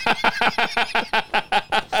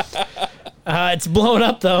 It's blown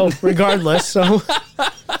up, though, regardless. So,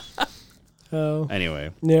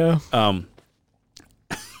 Anyway. yeah.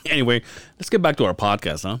 Anyway, let's get back to our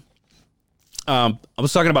podcast, huh? I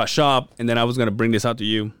was talking about shop, and then I was going to bring this out to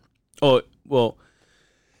you. Oh, well,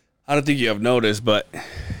 I don't think you have noticed, but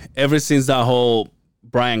ever since that whole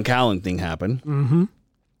Brian Callen thing happened,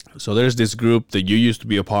 so there's this group that you used to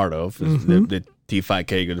be a part of, the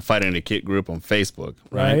T5K, the Fighting the Kid group on Facebook,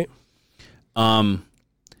 right? I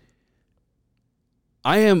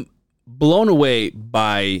am blown away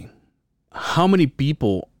by how many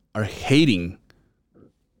people are hating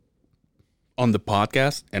on the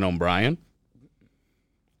podcast and on Brian.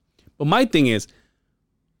 But my thing is,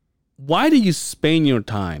 why do you spend your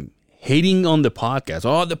time hating on the podcast?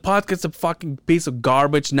 Oh, the podcast's a fucking piece of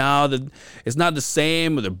garbage now. That it's not the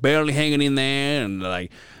same. They're barely hanging in there. And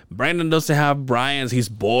like, Brandon doesn't have his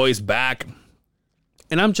boys back.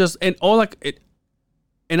 And I'm just, and all like it,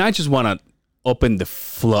 and I just want to open the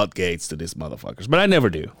floodgates to these motherfuckers. But I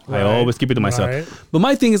never do. I always keep it to myself. Right. But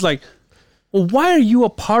my thing is like, well, why are you a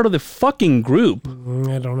part of the fucking group?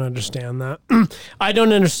 I don't understand that. I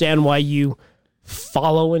don't understand why you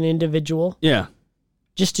follow an individual Yeah.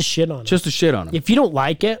 just to shit on it. Just to shit on him. If you don't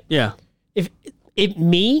like it, Yeah. if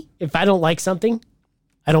I don't like something,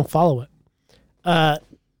 I don't follow it.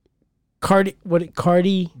 Cardi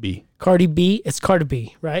B. B, it's Cardi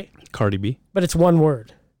B, right? Cardi B? But it's one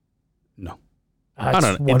word. No. It's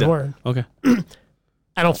don't know. one word. Okay.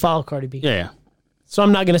 I don't follow Cardi B. Yeah, yeah. So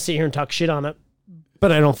I'm not going to sit here and talk shit on it,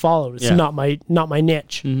 but I don't follow it. It's Yeah. not my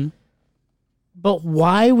niche. Mm-hmm. But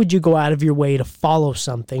why would you go out of your way to follow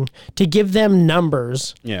something, to give them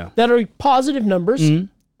numbers Yeah. that are positive numbers Mhm.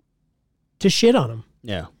 to shit on them?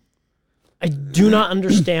 Yeah. I do not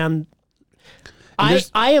understand.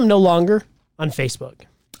 I am no longer on Facebook.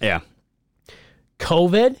 Yeah.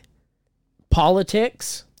 COVID,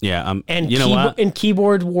 politics, Yeah. and you know what? and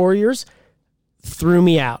keyboard warriors threw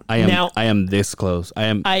me out. I am Now, I am this close. I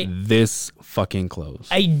am this fucking close.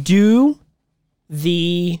 I do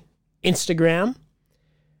the Instagram.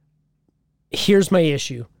 Here's my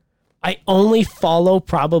issue. I only follow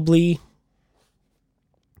probably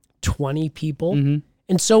 20 people. Mm-hmm.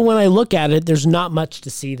 And so when I look at it, there's not much to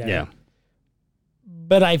see there. Yeah.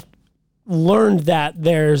 But I've learned that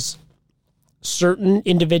there's certain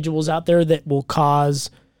individuals out there that will cause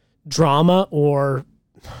drama or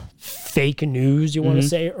fake news, you want to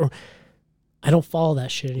say, or I don't follow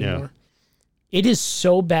that shit anymore. Yeah. It is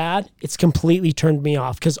so bad, it's completely turned me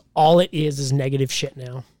off because all it is negative shit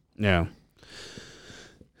now. Yeah.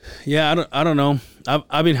 Yeah, I don't know.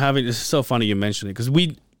 I've been having, it's so funny you mentioned it because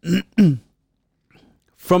we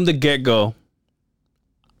from the get-go,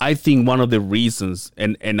 I think one of the reasons,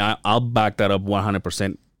 and I'll back that up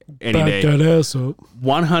 100% any day. Back that ass up.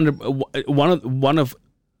 100 one of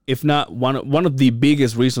if not one of the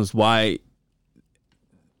biggest reasons why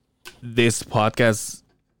this podcast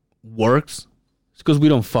works is because we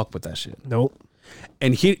don't fuck with that shit. Nope.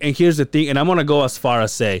 And here's the thing, and I'm gonna go as far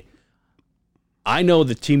as say, I know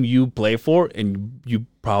the team you play for, and you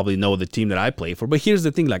probably know the team that I play for. But here's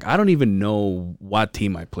the thing, like I don't even know what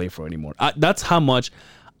team I play for anymore. That's how much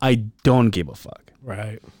I don't give a fuck.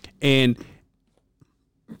 Right. And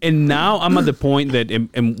now I'm at the point that,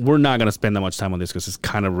 and we're not going to spend that much time on this because it's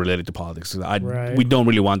kind of related to politics. Right. We don't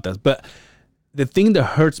really want that. But the thing that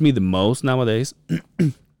hurts me the most nowadays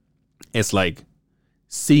is like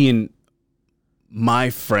seeing my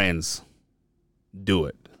friends do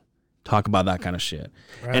it, talk about that kind of shit.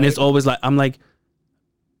 Right. And it's always like, I'm like,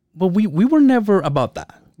 well, we were never about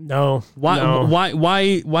that. No. Why No.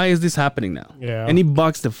 why is this happening now? Yeah. And it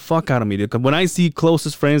bugs the fuck out of me. Because when I see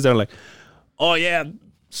closest friends, they're like, oh yeah,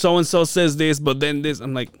 so and so says this, but then this.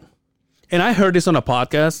 I'm like, and I heard this on a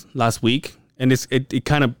podcast last week, and it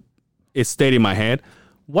kind of stayed in my head.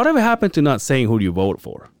 Whatever happened to not saying who you vote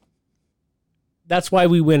for? That's why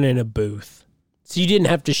we went in a booth. So you didn't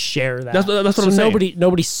have to share that. That's what so I'm saying.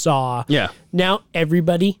 Nobody saw. Yeah. Now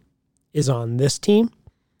everybody is on this team.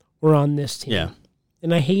 We're on this team. Yeah.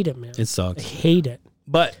 And I hate it, man. It I sucks. hate it.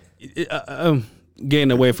 But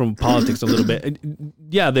getting away from politics a little bit.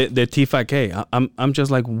 Yeah, the T5K. I'm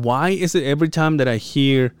just like, why is it every time that I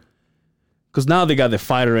hear? Because now they got the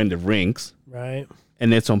fighter and the rinks, Right.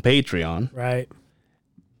 and it's on Patreon. Right.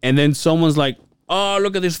 And then someone's like, oh,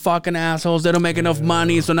 look at these fucking assholes. They don't make enough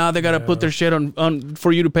money, so now they got to put their shit on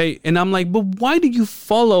for you to pay. And I'm like, but why do you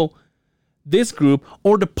follow this group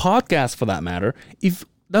or the podcast for that matter if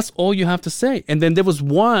that's all you have to say? And then there was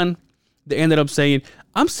one that ended up saying,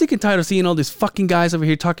 I'm sick and tired of seeing all these fucking guys over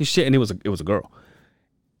here talking shit. And it was a girl.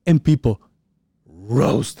 And people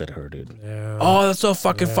roasted her, dude. Yeah. Oh, that's so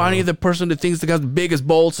fucking funny. The person that thinks they got the biggest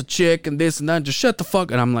balls, a chick and this and that, just shut the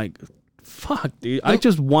fuck. And I'm like, fuck, dude. I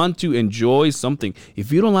just want to enjoy something.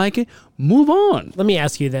 If you don't like it, move on. Let me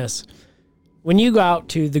ask you this. When you go out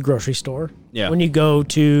to the grocery store, Yeah. when you go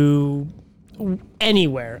to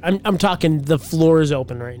anywhere, I'm talking the floor is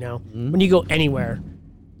open right now. Mm-hmm. When you go anywhere,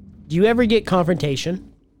 do you ever get confrontation?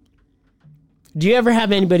 Do you ever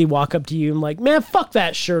have anybody walk up to you and like, man, fuck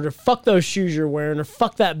that shirt or fuck those shoes you're wearing or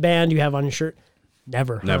fuck that band you have on your shirt?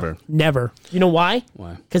 Never. huh? Never. Never. You know why?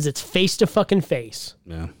 Why? Because it's face to fucking face.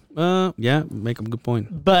 Yeah. Yeah, make a good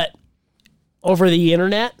point. But over the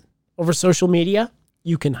internet, over social media,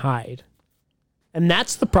 you can hide. And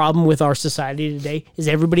that's the problem with our society today is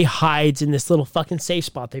everybody hides in this little fucking safe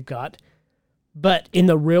spot they've got. But in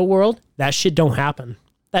the real world, that shit don't happen.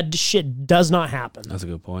 That shit does not happen. That's a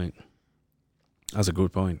good point. That's a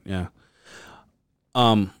good point. Yeah.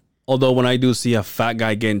 Although when I do see a fat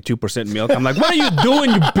guy getting 2% milk, I'm like, what are you doing,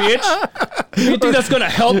 you bitch? You think that's gonna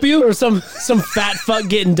help you? Or some fat fuck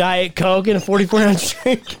getting Diet Coke in a 44-ounce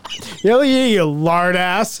drink. You lard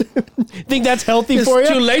ass. Think that's healthy It's for you?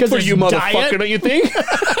 too late 'Cause for it's you, motherfucker, diet? don't you think?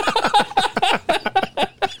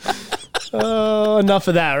 Oh, enough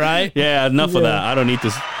of that, right? Yeah, enough of Yeah. that. I don't need to.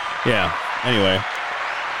 Yeah. Anyway.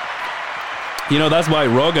 You know, that's why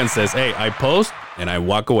Rogan says, hey, I post and I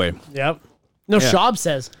walk away. Yep. No, Yeah. Schaub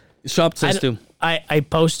says. Shop says I, too. I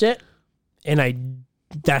post it and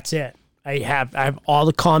that's it. I have all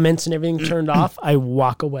the comments and everything turned off. I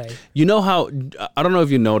walk away. You know how, I don't know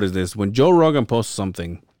if you noticed this, when Joe Rogan posts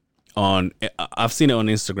something on, I've seen it on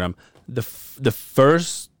Instagram, the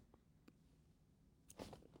first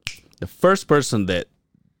person that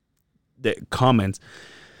comments,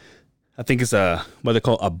 I think it's what they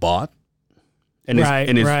call a bot. And Right,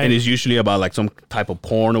 and right. it's usually about like some type of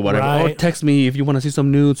porn or whatever. Or Right. text me if you want to see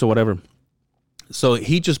some nudes or whatever. So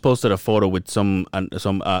he just posted a photo with some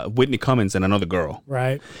Whitney Cummings and another girl.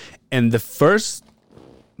 Right. And the first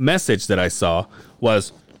message that I saw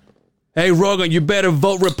was, "Hey Rogan, you better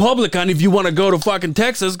vote Republican if you want to go to fucking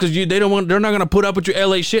Texas because they're not gonna put up with your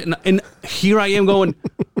LA shit." And here I am going,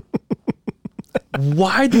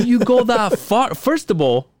 why do you go that far? First of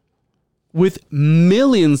all, with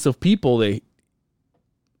millions of people they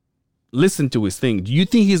listen to his thing, do you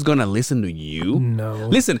think he's gonna listen to you? No.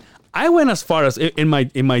 Listen, I went as far as in my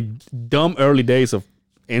dumb early days of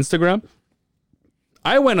Instagram.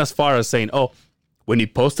 I went as far as saying, "Oh, when he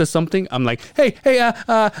posted something, I'm like, hey,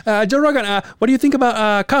 Joe Rogan, what do you think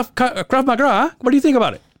about Krav Maga? Huh? What do you think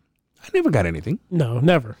about it?" I never got anything. No,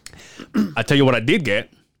 never. I tell you what I did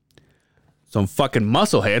get. Some fucking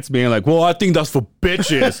muscleheads being like, "Well, I think that's for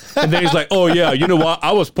bitches." And then he's like, "Oh yeah, you know what?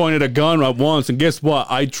 I was pointed a gun at once, and guess what?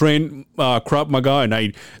 I trained Krav Maga,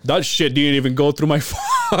 and that shit didn't even go through my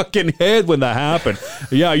fucking head when that happened.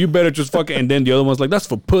 Yeah, you better just fucking." And then the other one's like, "That's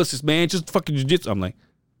for pussies, man. Just fucking jiu-jitsu." I'm like,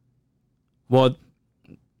 "Well,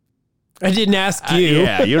 I didn't ask you.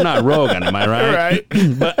 yeah, you're not Rogan, am I right?"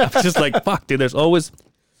 Right. But I'm just like, fuck, dude. There's always.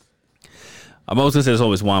 I'm always gonna say there's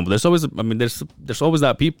always one, but there's always. I mean, there's always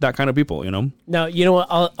that kind of people, you know. No, you know what?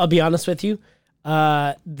 I'll be honest with you.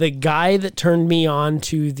 The guy that turned me on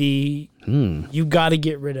to the you got to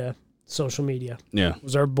get rid of social media Yeah.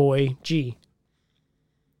 was our boy G.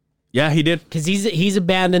 Yeah, he did. Because he's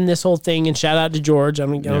abandoned this whole thing. And shout out to George. I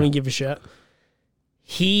don't even give a shit.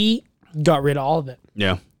 He got rid of all of it.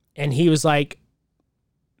 Yeah. And he was like,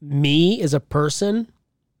 me as a person,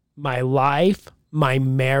 my life, my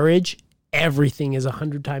marriage, everything is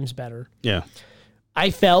 100 times better. Yeah. I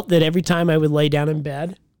felt that every time I would lay down in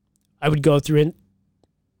bed, I would go through in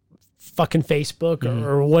fucking Facebook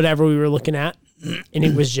or whatever we were looking at. And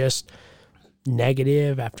it was just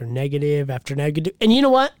negative after negative after negative. And you know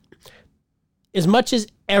what? As much as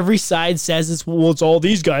every side says it's all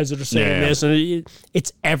these guys that are saying Yeah. this, and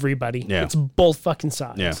it's everybody. Yeah. It's both fucking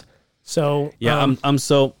sides. Yeah. So Yeah, I'm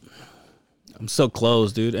so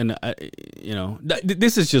close, dude, and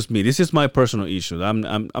this is just me. This is my personal issue.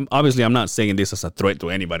 I'm obviously I'm not saying this as a threat to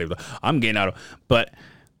anybody. I'm getting out of, but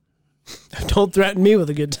Don't threaten me with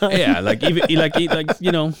a good time. Yeah, like even like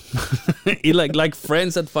you know, like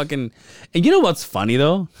friends that fucking. And you know what's funny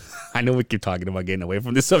though? I know we keep talking about getting away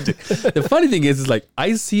from this subject. The funny thing is like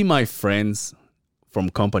I see my friends from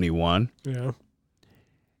Company One, Yeah.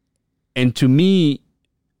 and to me,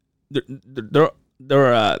 they're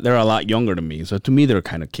a lot younger than me. So to me, they're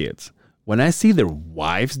kind of kids. When I see their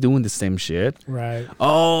wives doing the same shit, Right.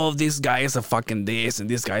 oh, this guy is a fucking this and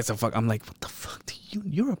this guy is a fuck. I'm like, what the fuck?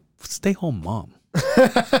 You're a stay-home mom,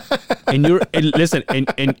 and you're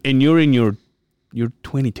you're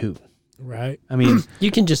 22. Right. I mean,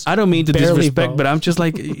 You can just. I don't mean to barely disrespect, vote. but I'm just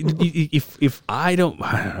like, if I don't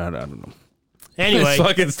know. Anyway.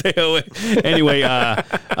 Fucking stay away. Anyway,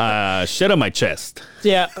 shit on my chest.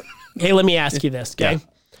 Yeah. Hey, let me ask you this, okay?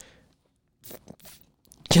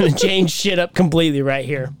 Gonna change shit up completely right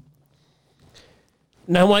here.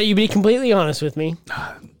 Now, I want you to be completely honest with me.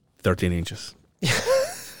 13 inches.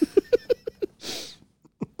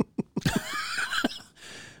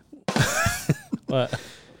 What?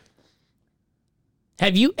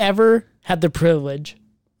 Have you ever had the privilege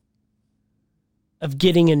of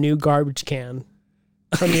getting a new garbage can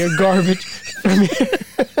from your garbage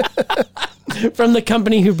from the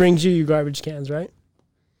company who brings you your garbage cans, right?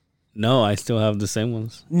 No, I still have the same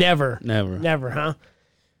ones. Never. Never. Never, huh?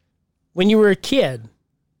 When you were a kid,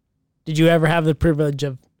 did you ever have the privilege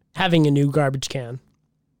of having a new garbage can?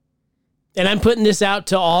 And I'm putting this out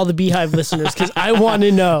to all the Beehive listeners because I want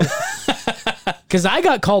to know. Because I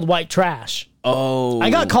got called white trash. Oh. I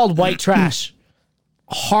got called white trash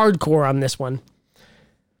hardcore on this one.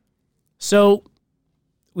 So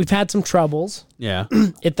we've had some troubles Yeah.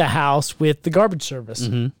 at the house with the garbage service.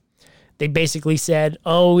 They basically said,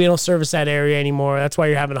 oh, we don't service that area anymore. That's why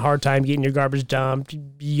you're having a hard time getting your garbage dumped,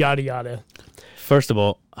 yada, yada. First of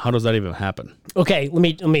all, how does that even happen? Okay, let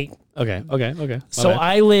me. Okay. So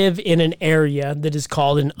I live in an area that is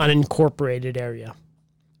called an unincorporated area.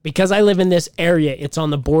 Because I live in this area, it's on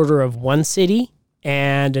the border of one city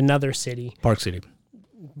and another city, Park City.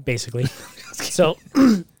 basically. So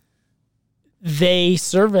they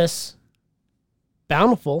service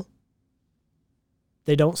Bountiful.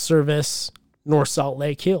 They don't service North Salt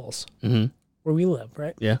Lake Hills, where we live,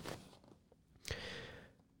 right? Yeah.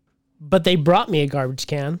 But they brought me a garbage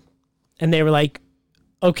can, and they were like,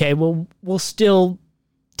 okay, well, we'll still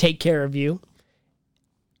take care of you.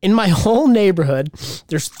 In my whole neighborhood,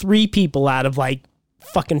 there's 3 people out of like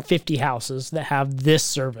fucking 50 houses that have this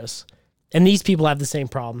service. And these people have the same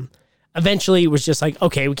problem. Eventually, it was just like,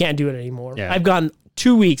 okay, we can't do it anymore. Yeah. I've gone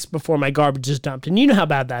 2 weeks before my garbage is dumped. And you know how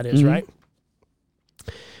bad that is, right?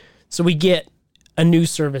 So we get a new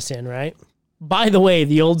service in, right? By the way,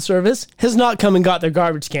 the old service has not come and got their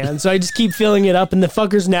garbage can. So I just keep filling it up, and the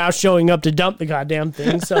fucker's now showing up to dump the goddamn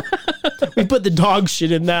thing. So we put the dog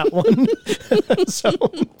shit in that one. So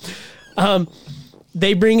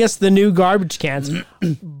they bring us the new garbage cans,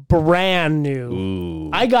 brand new. Ooh.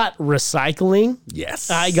 I got recycling.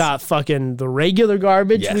 Yes. I got fucking the regular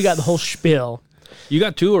garbage. Yes. We got the whole spiel. You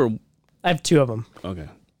got 2 or I have 2 of them. okay?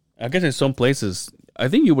 I guess in some places, I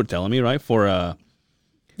think you were telling me right for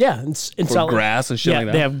Yeah, in Salt Lake. grass and shit Yeah, like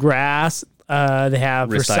that. they have grass, they have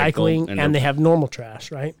Recycle, recycling, and and they have normal trash,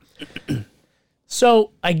 right?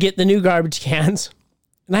 So I get the new garbage cans,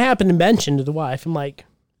 and I happen to mention to the wife, I'm like,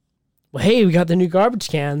 well, hey, we got the new garbage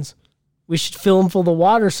cans. We should fill them full of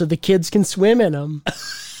water so the kids can swim in them.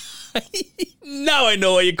 Now I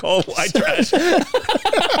know what you call white trash.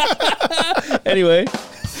 Anyway.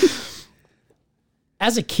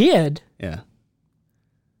 As a kid, Yeah.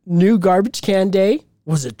 new garbage can day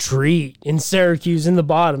was a treat in Syracuse in the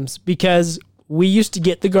Bottoms because we used to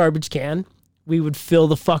get the garbage can, we would fill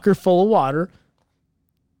the fucker full of water,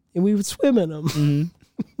 and we would swim in them.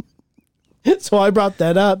 So I brought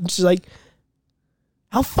that up, and she's like,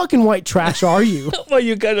 how fucking white trash are you? Well,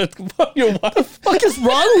 you gotta fuck your wife. What the fuck is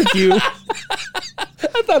wrong with you?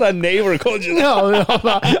 I thought a neighbor called you that.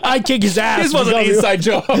 No, I'd kick his ass. This was an inside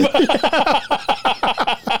job.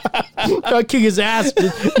 I'd kick his ass.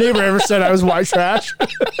 If neighbor ever said I was white trash.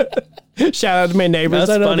 Shout out to my neighbors.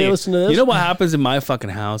 That's I know funny. they listen to this. You know what happens in my fucking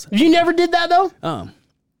house? You never did that though?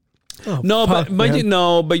 No, fuck, but man. you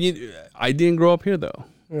know, I didn't grow up here though.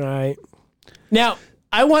 Right. Now,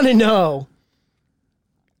 I want to know,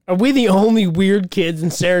 are we the only weird kids in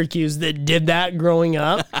Syracuse that did that growing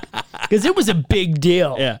up? Because it was a big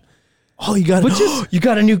deal. Yeah. Oh, you got you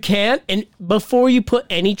got a new can? And before you put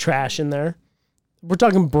any trash in there, we're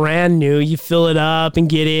talking brand new, you fill it up and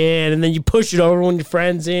get in, and then you push it over when your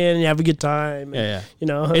friend's in and you have a good time. And, Yeah. You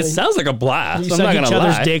know, It sounds like a blast. you I'm suck not each gonna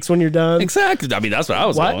other's lie. dicks when you're done. Exactly. I mean, that's where I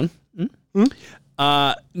was What? going.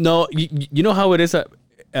 No, you know how it is.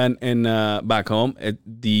 and back home,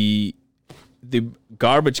 the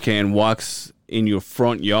garbage can walks in your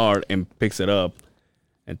front yard and picks it up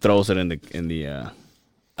and throws it in the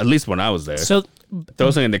at least when I was there. So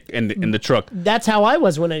throws it in the truck. that's how I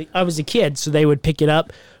was when I was a kid. So they would pick it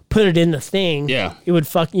up, put it in the thing. Yeah. It would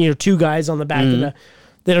fucking, two guys on the back of the.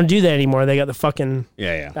 They don't do that anymore. They got the fucking.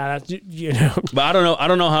 Yeah. You know. But I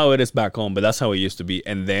don't know how it is back home, but that's how it used to be.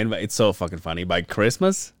 And then it's so fucking funny. By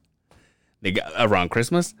Christmas, around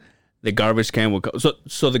Christmas, the garbage can will go.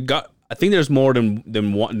 So I think there's more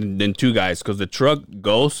than two guys because the truck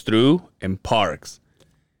goes through and parks.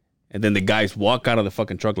 And then the guys walk out of the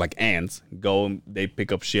fucking truck like ants, go and they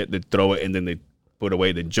pick up shit, they throw it, and then they put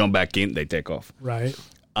away, they jump back in, they take off. Right.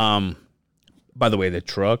 By the way, the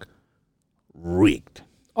truck reeked.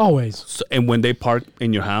 Always. So, and when they park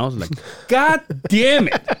in your house, like, God damn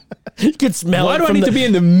it. You can smell Why it. do I need to be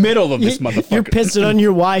in the middle of this motherfucker? You're pissing on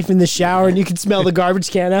your wife in the shower and you can smell the garbage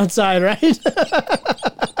can outside, right?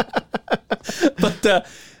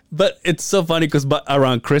 But it's so funny because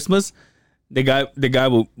around Christmas, the guy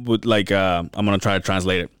would like I'm gonna try to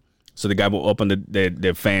translate it. So the guy will open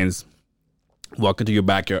the fans, walk into your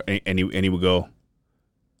backyard, and he would go.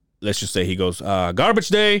 Let's just say he goes garbage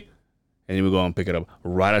day, and he would go and pick it up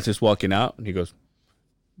right as he's walking out, and he goes,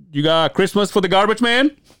 "You got Christmas for the garbage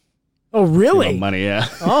man?" Oh, really? Money, yeah.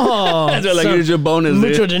 Oh, So like here's your bonus.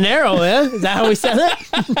 mucho dinero, eh? Is that how we said it?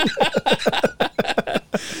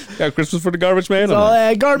 Got Christmas for the garbage man.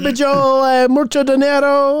 So, garbage, mucho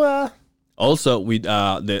dinero. Also, we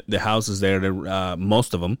the houses there,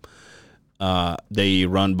 most of them, they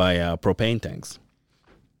run by propane tanks.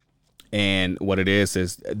 And what it is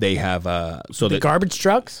they have The garbage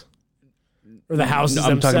trucks? Or the houses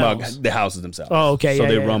I'm themselves? talking about the houses themselves. Oh, okay. So yeah,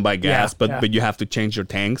 they yeah, run by gas, yeah, but you have to change your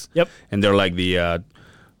tanks. Yep. And they're like the I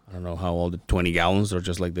don't know how old, 20 gallons or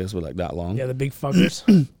just like this, but like that long. Yeah, the big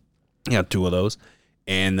fuckers. Yeah, two of those.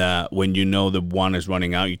 And when you know the one is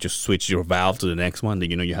running out, you just switch your valve to the next one. Then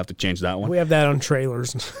you know you have to change that one. We have that on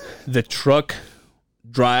trailers. The truck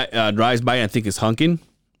drives by, I think it's honking,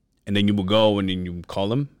 and then you will go and then you call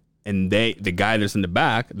them, and the guy that's in the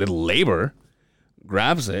back, the labor,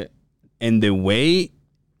 grabs it, and the way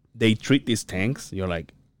they treat these tanks, you're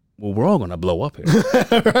like, well, we're all gonna blow up here,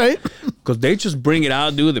 Right? because they just bring it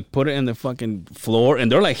out, dude. They put it in the fucking floor,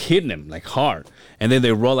 and they're like hitting him like hard, and then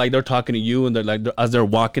they roll like they're talking to you, and they're like as they're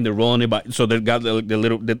walking, they're rolling it by. So they got the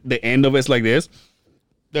little the end of it's like this.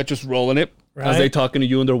 They're just rolling it as Right. they talking to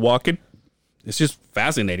you, and they're walking. It's just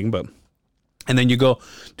fascinating, and then you go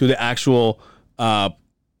to the actual, not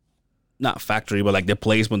factory, but like the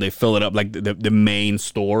place when they fill it up, like the main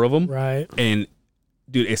store of them, Right. and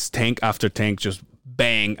dude, it's tank after tank, just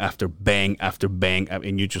bang after bang after bang,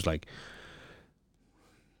 and you just like,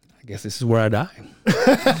 I guess this is where I die.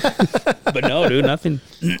 But no, dude, nothing.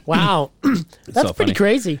 Wow. That's so pretty funny.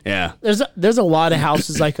 crazy. Yeah, There's a lot of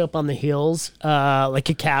houses like up on the hills, like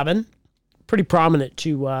a cabin, pretty prominent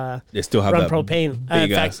to they still have run that propane.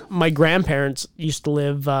 big In ass. fact, my grandparents used to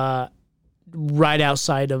live right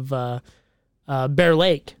outside of Bear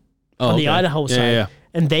Lake on the okay. Idaho Yeah, side, yeah.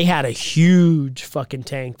 and they had a huge fucking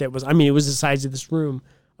tank that was, I mean, it was the size of this room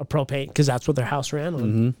of propane because that's what their house ran on.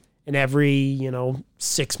 Mm-hmm. And every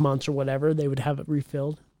 6 months or whatever, they would have it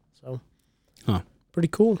refilled. So, pretty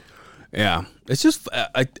cool. Yeah, it's just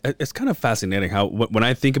it's kind of fascinating how when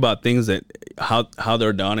I think about things that how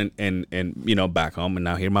they're done and back home and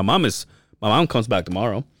now here. My mom comes back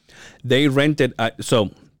tomorrow. They rented a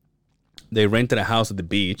house at the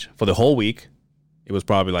beach for the whole week. It was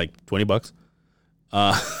probably like $20.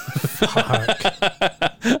 I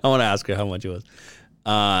want to ask her how much it was.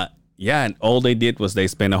 Yeah, and all they did was they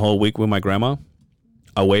spent a whole week with my grandma,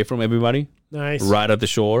 away from everybody, Nice. right at the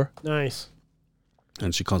shore. Nice.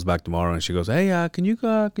 And she comes back tomorrow and she goes, "Hey, can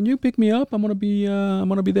you pick me up? I'm gonna be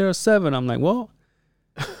there at 7." I'm like, "Well,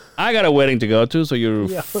 I got a wedding to go to, so you're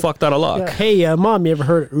fucked out of luck." Yeah. Hey, Mom, you ever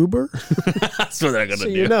heard of Uber? That's what they're gonna So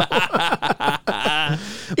do. you know.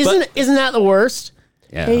 Isn't that the worst?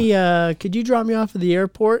 Yeah. Hey, could you drop me off at the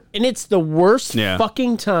airport? And it's the worst Yeah.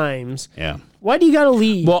 fucking times. Yeah. Why do you gotta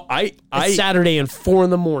leave? Well, It's Saturday at 4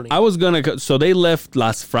 a.m. I was gonna. So they left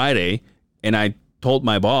last Friday, and I told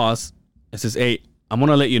my boss, I says, "Hey, I'm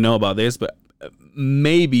gonna let you know about this, but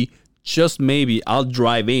maybe, just maybe, I'll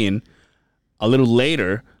drive in a little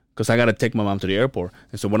later because I gotta take my mom to the airport."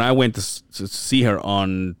 And so when I went to see her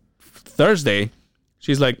on Thursday,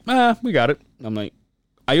 she's like, "We got it." I'm like,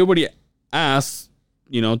 "I already asked,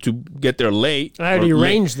 to get there late. I already or late."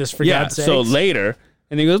 arranged this for Yeah, God's sake. so later.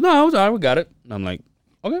 And he goes, "No, I was all right, we got it." And I'm like,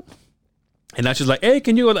 "Okay." And now she's like, "Hey,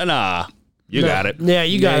 can you go?" Nah, You got it. Yeah,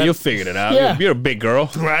 you got it. You figured it out. Yeah. You're a big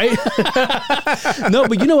girl. Right? No,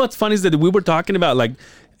 but you know what's funny is that we were talking about like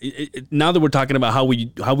now that we're talking about how we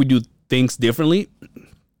do things differently.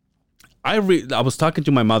 I was talking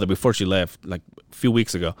to my mother before she left like a few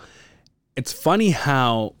weeks ago. It's funny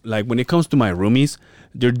how like when it comes to my roomies,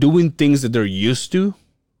 they're doing things that they're used to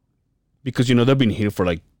because they've been here for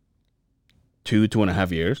like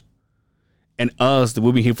 2.5 years. And us that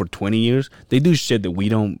we've been here for 20 years, they do shit that we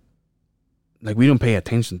don't pay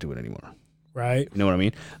attention to it anymore. Right. You know what I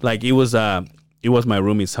mean? Like it was my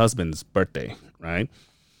roomie's husband's birthday, right?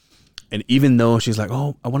 And even though she's like,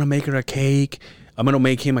 oh, I want to make her a cake, I'm gonna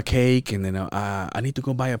make him a cake, and then I need to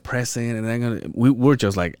go buy a present, and then we're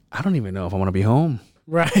just like, I don't even know if I want to be home.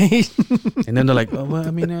 Right. And then they're like, oh, well,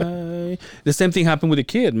 I mean, the same thing happened with the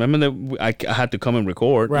kid. Remember that I had to come and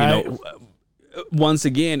record. Right. Once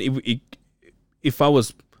again, if I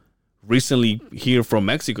was recently here from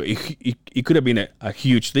Mexico, it could have been a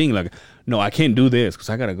huge thing. Like, no, I can't do this because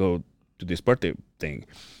I gotta go to this birthday thing.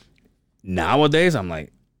 Nowadays, I'm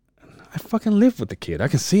like, I fucking live with the kid. I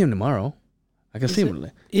can see him tomorrow. I can see him.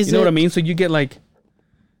 You know what I mean? So you get like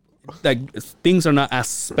things are not as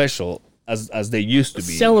special as they used to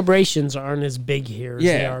be. Celebrations aren't as big here as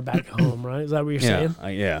they are back home, right? Is that what you're saying?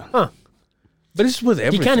 Yeah. Huh. But it's with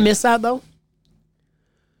everything. You kind of miss that though?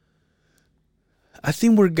 I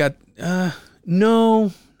think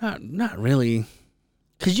no, not really.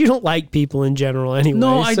 Because you don't like people in general anyway.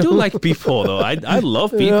 No, I do like people though. I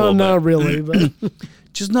love people. No, not really, but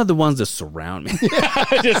just not the ones that surround me.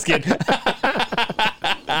 Just kidding.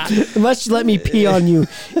 Unless you let me pee on you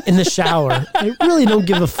in the shower, I really don't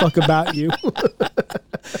give a fuck about you.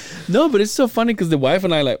 No, but it's so funny because the wife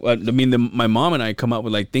and I my mom and I come up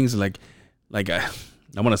with like things like I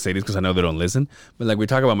want to say this because I know they don't listen, but like we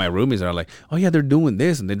talk about my roomies and are like, oh yeah, they're doing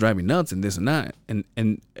this and they drive me nuts and this and that,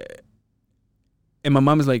 and my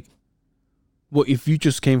mom is like, well, if you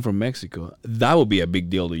just came from Mexico, that would be a big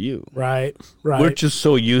deal to you. Right. We're just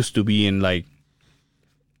so used to being like,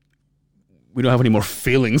 we don't have any more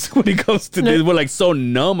feelings when it comes to this. We're like so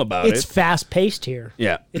numb about it. It's fast paced here.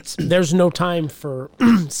 Yeah. There's no time for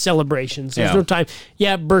celebrations. There's Yeah. no time.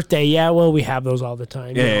 Yeah, birthday. Yeah, well, we have those all the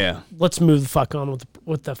time. Yeah. Let's move the fuck on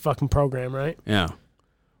with the fucking program, right? Yeah.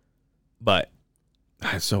 But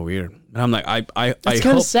it's so weird. And I'm like, I That's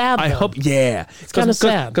kind of sad. I though. hope, yeah. It's kind of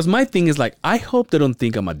sad. Because my thing is like, I hope they don't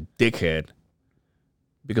think I'm a dickhead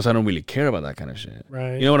because I don't really care about that kind of shit.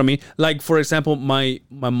 Right. You know what I mean? Like, for example, my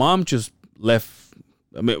mom just left.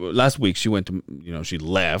 I mean, last week she went to, she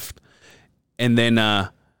left. And then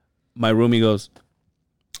my roomie goes,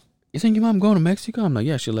 isn't your mom going to Mexico? I'm like,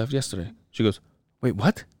 yeah, she left yesterday. She goes, wait,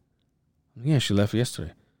 what? Yeah, she left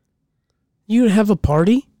yesterday. You have a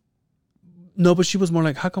party? No, but she was more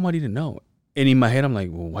like, how come I didn't know? And in my head, I'm like,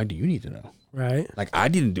 well, why do you need to know? Right. Like, I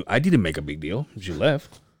didn't make a big deal. She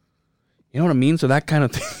left. You know what I mean? So that kind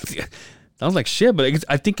of thing sounds like shit, but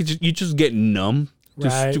I think you just get numb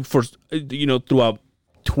for throughout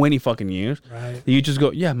 20 fucking years. Right. You just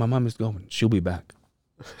go, yeah, my mom is going. She'll be back.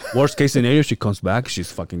 Worst case scenario, she comes back.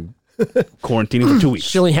 She's fucking quarantining for 2 weeks.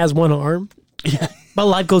 She only has one arm. Yeah. But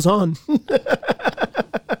life goes on.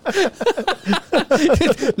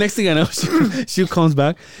 Next thing I know, she comes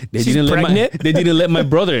back. They She's didn't pregnant? they didn't let my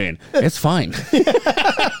brother in. It's fine.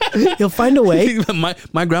 He'll find a way.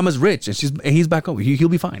 my grandma's rich and he's back home. He'll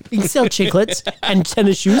be fine. He can sell chiclets and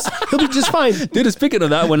tennis shoes. He'll be just fine. Dude, speaking of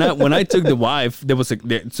that, when I took the wife, there was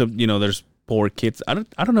there's poor kids. I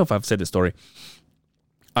don't know if I've said the story.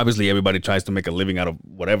 Obviously, everybody tries to make a living out of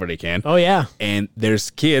whatever they can. Oh yeah. And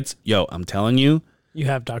there's kids. Yo, I'm telling you, You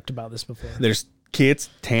have talked about this before. there's kids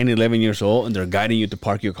 10, 11 years old, and they're guiding you to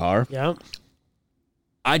park your car. Yeah.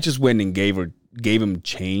 I just went and gave him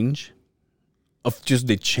change of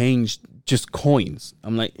just coins.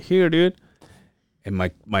 I'm like, here, dude. And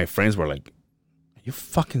my friends were like, are you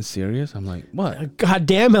fucking serious? I'm like, what?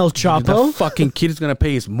 Goddamn El The Chapo. fucking kid is gonna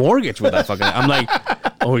pay his mortgage with that fucking. I'm like,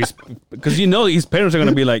 oh, because his parents are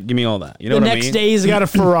gonna be like, give me all that. You know The what I next mean? day he's got a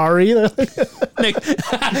Ferrari.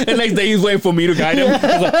 The next day he's waiting for me to guide him.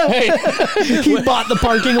 He's like, hey, He bought the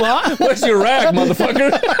parking lot. where's your rag,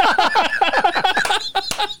 motherfucker?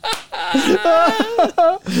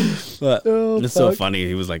 But it's so funny.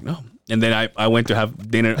 He was like, no. And then I went to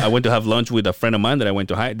have dinner. I went to have lunch with a friend of mine that I went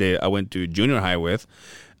to junior high with.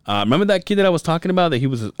 Remember that kid that I was talking about? That he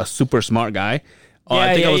was a super smart guy.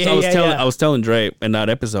 I was telling Dre in that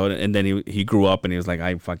episode, and then he grew up and he was like,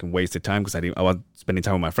 I fucking wasted time because I was spending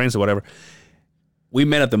time with my friends or whatever. We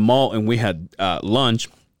met at the mall and we had lunch.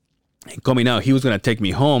 And coming out, he was gonna take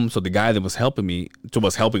me home. So the guy that was helping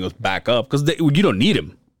us back up because you don't need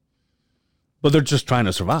him. but they're just trying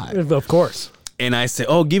to survive. Of course. And I say,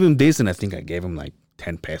 oh, give him this. And I think I gave him like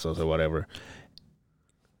 10 pesos or whatever.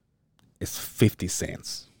 It's 50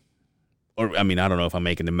 cents. Or, I mean, I don't know if I'm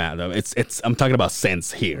making the math. I'm talking about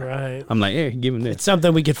cents here. Right. I'm like, hey, give him this. It's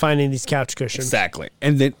something we could find in these couch cushions. Exactly.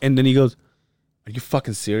 And then he goes, are you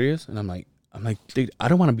fucking serious? And I'm like, dude, I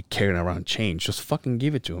don't want to be carrying around change. Just fucking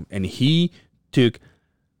give it to him. And he took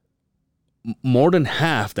more than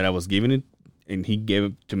half that I was giving it, and he gave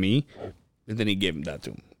it to me, and then he gave him that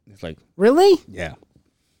to him. It's like, Really? yeah.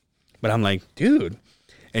 But I'm like, dude.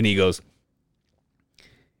 And he goes,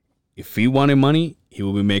 if he wanted money, he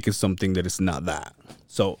will be making something that is not that.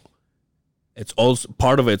 So it's also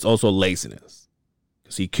part of it's also laziness,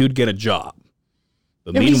 because he could get a job.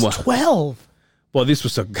 But Yeah, he's meanwhile, 12. well, this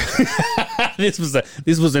was this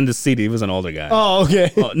was in the city. He was an older guy. Oh,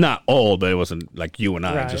 okay. Not old, but it wasn't like you and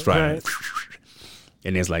I, Right, just right. right.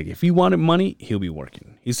 And he's like, if he wanted money, he'll be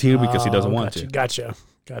working. He's here because he doesn't want to. Gotcha.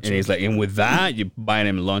 And he's like, and with that, you buying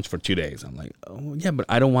him lunch for 2 days. I'm like, oh yeah, but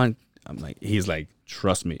I don't want. I'm like, he's like,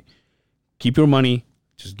 trust me, keep your money,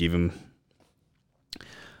 just give him.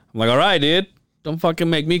 I'm like, all right, dude. Don't fucking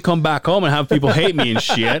make me come back home and have people hate me and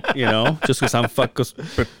shit, you know, just because I'm cause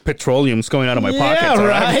petroleum's going out of my pockets. Yeah,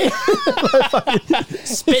 right.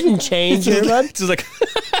 Spitting change here, bud.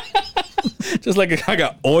 Just like I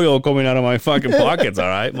got oil coming out of my fucking pockets, all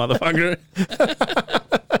right, motherfucker.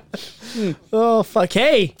 Oh, fuck.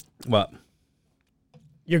 Hey, What?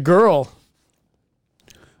 your girl,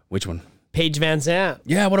 Which one? Paige Van Zandt,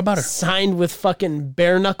 Yeah, what about her? signed with fucking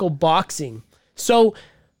bare knuckle boxing. So,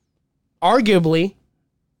 arguably,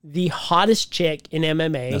 the hottest chick in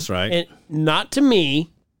MMA. That's right. And not to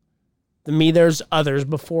me. To me, there's others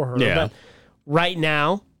before her. Yeah. But right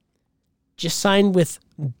now, just signed with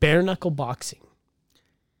bare knuckle boxing.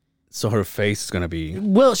 So her face is gonna be.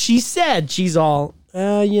 Well, she said she's all,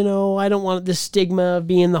 I don't want the stigma of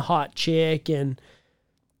being the hot chick, and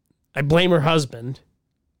I blame her husband.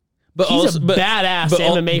 But He's a badass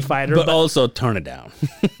MMA fighter, but but- also turn it down.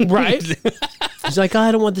 Right? She's like,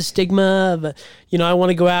 I don't want the stigma of, I want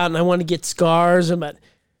to go out and I want to get scars, but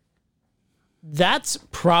that's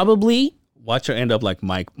probably Watch her end up like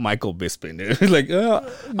Michael Bisping, dude. Like,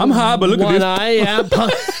 I'm hot, but look one at eye.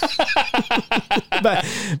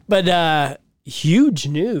 But huge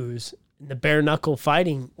news in the bare knuckle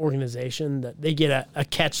fighting organization that they get a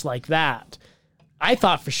catch like that. I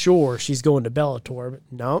thought for sure she's going to Bellator, but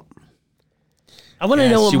no. I want to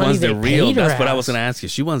know what she money wants they the real. paid her That's what I as. was gonna ask you.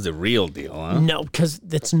 She wants the real deal, huh? No, because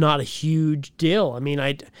that's not a huge deal. I mean,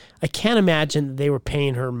 I can't imagine that they were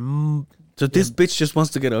paying her. So this bitch just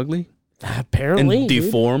wants to get ugly Apparently, and dude.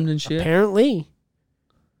 deformed and shit. Apparently,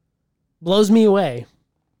 blows me away.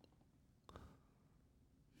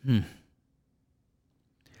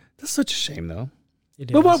 That's such a shame, though.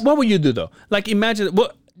 It But is. what would you do though? Like, imagine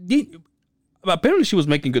apparently she was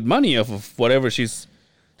making good money off of whatever she's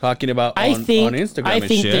talking about on Instagram. I and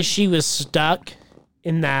think shit. that she was stuck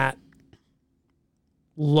in that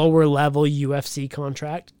lower level UFC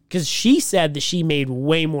contract because she said that she made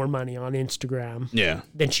way more money on Instagram Yeah.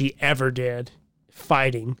 than she ever did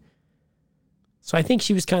fighting. So I think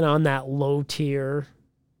she was kind of on that low tier,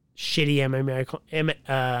 shitty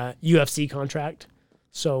UFC contract.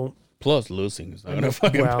 So, Plus losing is not gonna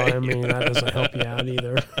fucking well, pay I mean, you. that doesn't help you out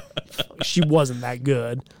either. She wasn't that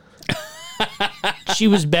good. She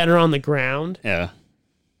was better on the ground Yeah.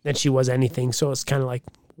 than she was anything. So it's kind of like,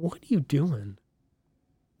 what are you doing?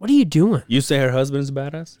 What are you doing? You say her husband's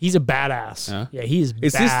badass? He's a badass. Yeah. Yeah, he is.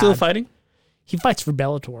 Is he still bad. fighting? He fights for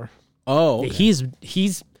Bellator. Oh, Yeah,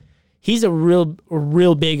 he's a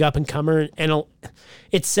real big up and comer, and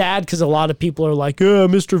it's sad because a lot of people are like, "Oh,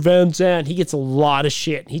 Mr. Van Zandt." He gets a lot of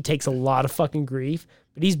shit. He takes a lot of fucking grief,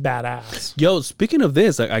 but he's badass. Yo, speaking of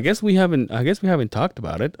this, I guess we haven't talked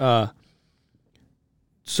about it.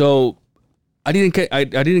 So I didn't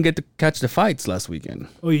get to catch the fights last weekend.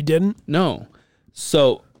 Oh, you didn't? No.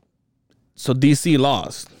 So DC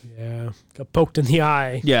lost. Yeah, got poked in the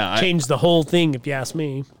eye. Yeah, changed the whole thing, if you ask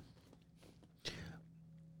me.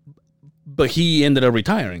 But he ended up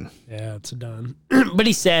retiring. Yeah, it's done. But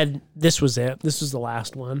he said this was it. This was the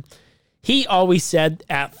last one. He always said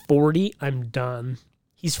at 40, I'm done.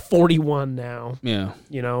 He's 41 now, Yeah.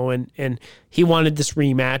 and he wanted this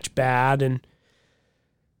rematch bad. And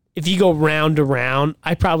if you go round to round,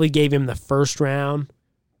 I probably gave him the first round.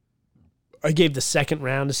 I gave the second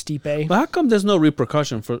round to Stipe. But how come there's no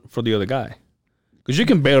repercussion for the other guy? Because you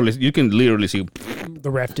can literally see.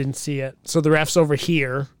 The ref didn't see it. So the ref's over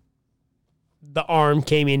here. The arm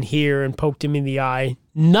came in here and poked him in the eye.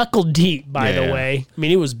 Knuckle deep, by the Yeah. way. I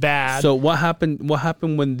mean, it was bad. So what happened? What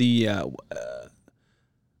happened when the?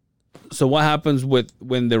 So what happens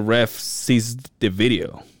when the ref sees the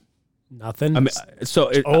video? Nothing. I mean,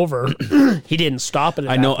 so over. He didn't stop it.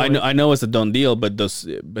 At I that know, point. I know it's a done deal, but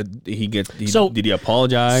did he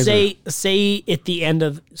apologize? Say at the end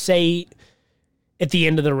of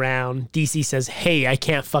the round, DC says, "Hey, I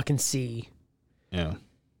can't fucking see." Yeah.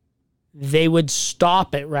 They would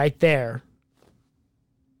stop it right there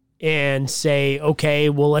and say,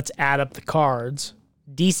 "Okay, well, let's add up the cards."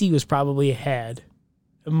 DC was probably ahead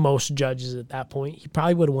of most judges at that point. He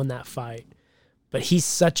probably would have won that fight. But he's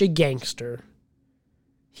such a gangster.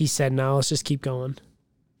 He said, "No, let's just keep going."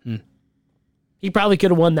 He probably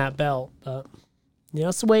could have won that belt, but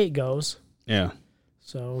that's the way it goes. Yeah.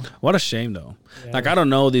 So what a shame, though. Yeah. Like, I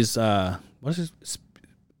don't know these. What is this?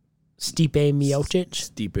 Stipe Miocic.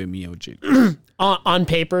 Stipe Miocic. On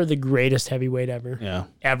paper, the greatest heavyweight ever. Yeah.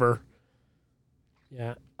 Ever.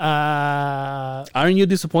 Yeah. Aren't you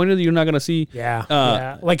disappointed that you're not gonna see?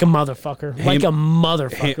 Yeah. Like a motherfucker.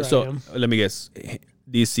 So I am. let me guess.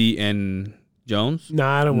 DC and Jones. No,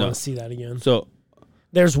 I don't want to see that again. So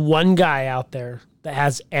there's one guy out there that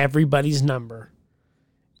has everybody's number.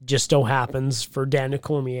 Just so happens for Daniel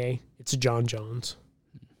Cormier, it's John Jones.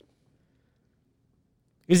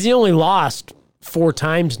 Because he only lost 4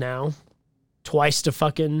 times now. Twice to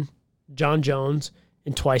fucking John Jones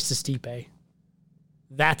and twice to Stipe.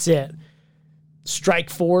 That's it. Strike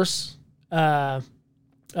Force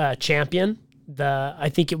champion. I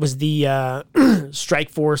think it was the Strike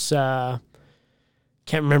Force. Can't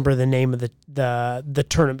remember the name of the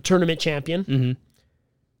tournament champion. Mm-hmm.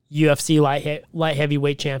 UFC light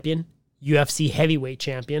heavyweight champion. UFC heavyweight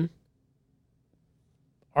champion.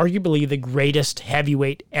 Arguably the greatest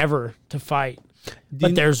heavyweight ever to fight.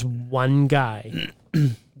 But there's one guy.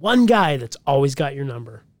 One guy that's always got your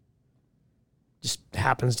number. Just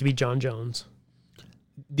happens to be John Jones.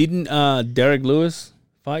 Didn't Derek Lewis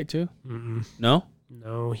fight too? Mm-mm. No?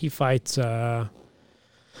 No, he fights...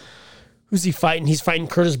 who's he fighting? He's fighting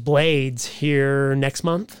Curtis Blades here next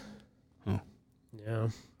month. Oh. Yeah.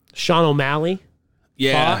 Sean O'Malley.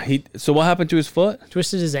 Yeah. So what happened to his foot?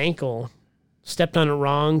 Twisted his ankle. Stepped on it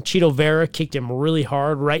wrong. Cheeto Vera kicked him really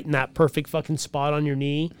hard right in that perfect fucking spot on your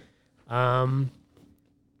knee.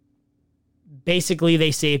 Basically,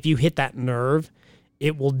 they say if you hit that nerve,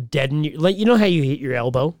 it will deaden you. Like, you know how you hit your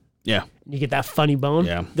elbow? Yeah. You get that funny bone?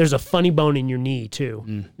 Yeah. There's a funny bone in your knee, too.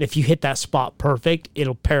 And if you hit that spot perfect,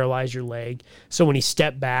 it'll paralyze your leg. So when he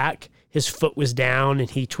stepped back, his foot was down and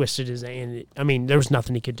he twisted his... I mean, there was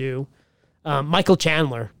nothing he could do. Michael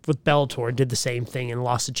Chandler with Bellator did the same thing and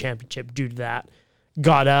lost the championship due to that.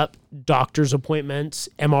 Got up, doctor's appointments,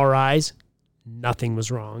 MRIs, nothing was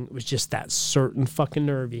wrong. It was just that certain fucking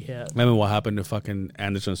nerve he hit. Remember what happened to fucking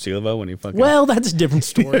Anderson Silva when he fucking... Well, that's a different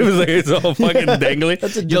story. It was like it's all fucking dangling.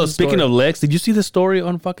 That's a Yo, different speaking story. of legs, did you see the story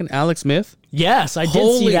on fucking Alex Smith? Yes, I did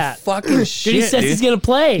Holy see that. fucking shit, He says dude. he's going to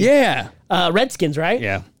play. Yeah. Redskins, right?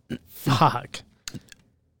 Yeah. Fuck.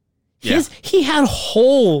 Yeah. He had a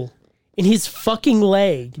hole in his fucking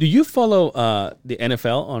leg. Do you follow the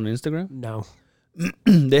NFL on Instagram? No.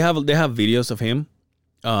 They have videos of him,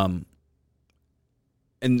 and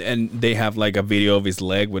they have like a video of his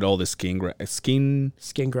leg with all the skin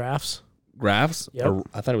Skin grafts. Yep. Or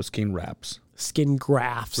I thought it was skin wraps. Skin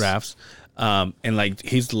grafts. And like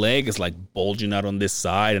his leg is like bulging out on this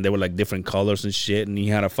side, and they were like different colors and shit. And he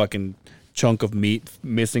had a fucking chunk of meat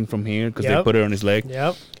missing from here because they Yep. put it on his leg.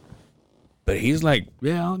 Yep. But he's like,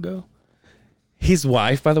 yeah, I'll go. His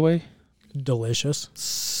wife, by the way, Delicious.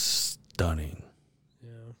 stunning.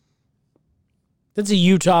 That's a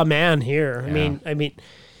Utah man here. Yeah. I mean,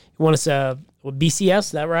 you want us BCS,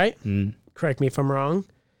 is that right? Mm. Correct me if I'm wrong.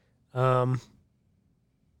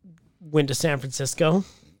 Went to San Francisco,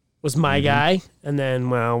 was my guy, and then,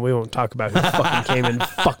 well, we won't talk about who fucking came and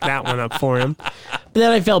fucked that one up for him. But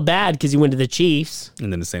then I felt bad because he went to the Chiefs,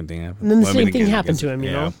 And then the same thing happened. and then the Well, I mean, same thing again, happened because- to him,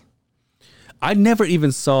 you know? I never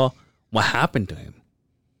even saw what happened to him.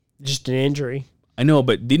 Just an injury. I know,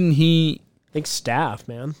 but didn't he... I think staph,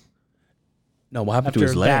 man. No, what happened After to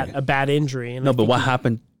his leg? a bad injury. And No, I but think what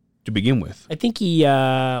happened to begin with? I think he,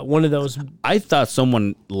 one of those, I thought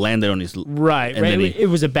someone landed on his... right. And then he- It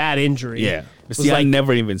was a bad injury. Yeah. It was See, I like-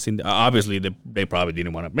 never even seen... Obviously, they probably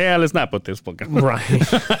didn't want to... Yeah, let's not put this fucking... Right.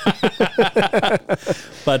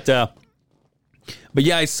 But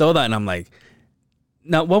yeah, I saw that and I'm like,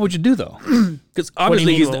 now what would you do though? Because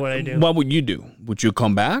obviously, mean, what would I do? what would you do? Would you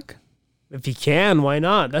come back? If he can, why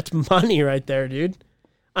not? That's money right there, dude.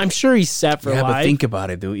 I'm sure he's set for Yeah, life. but think about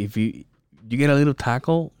it, dude. If you get a little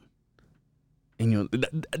tackle, and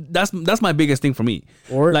that's my biggest thing for me.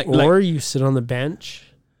 or like- you sit on the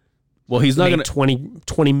bench, Well, he's not make gonna.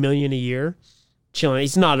 20 million a year. chilling.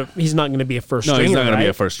 He's not going to be a first No, stringer, he's not going to be right?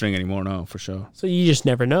 a first string anymore. No, for sure. So you just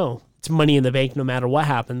never know. It's money in the bank no matter what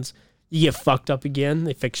happens. You get fucked up again,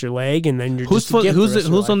 they fix your leg, and then you're Who's just a gift the rest of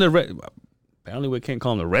your who's on life. the apparently we can't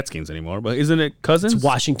call them the Redskins anymore, but isn't it Cousins? It's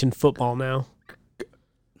Washington football now.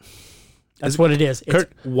 That's what it is. It's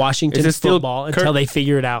Kurt- Washington is it still football until Kurt- they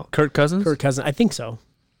figure it out. Kirk Cousins? Kirk Cousins, I think so.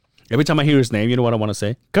 Every time I hear his name, you know what I want to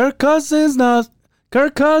say? Kirk Cousins does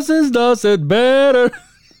it better.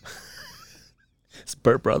 It's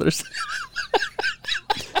Burt Brothers.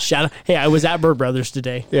 Shout out! Hey, I was at Burt Brothers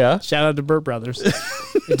today. Yeah. Shout out to Burt Brothers.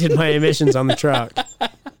 I did my emissions on the truck.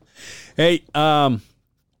 Hey, So,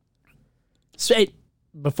 hey,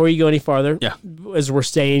 before you go any farther, Yeah. as we're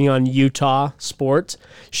staying on Utah sports,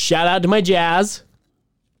 shout out to my Jazz.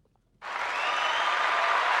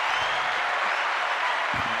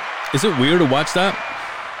 is it weird to watch that?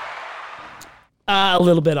 A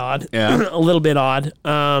little bit odd. Yeah. A little bit odd.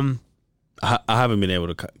 I haven't been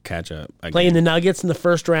able to catch up. Playing the Nuggets in the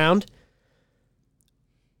first round.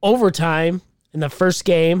 Overtime in the first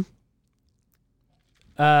game.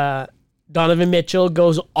 Donovan Mitchell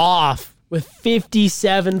goes off with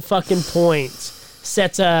 57 fucking points.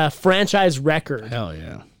 Sets a franchise record. Hell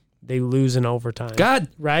yeah. They lose in overtime. God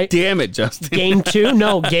right? damn it, Justin. Game two?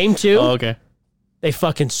 No, game two. Oh, okay. They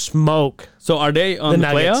fucking smoke So are they on the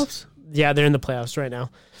Nuggets. playoffs? Yeah, they're in the playoffs right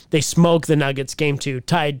now. They smoke the Nuggets game two,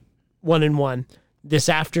 tied 1-1. This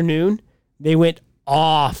afternoon, they went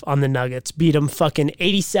off on the Nuggets, beat them fucking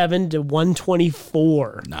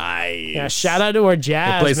 87-124. Nice. Yeah, shout out to our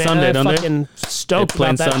Jazz. They play man. Sunday, They're don't they? fucking stoked They play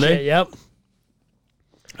about that Sunday? shit. Yep.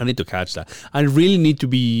 I need to catch that. I really need to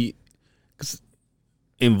be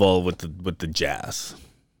involved with the Jazz.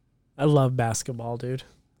 I love basketball, dude.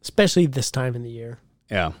 Especially this time in the year.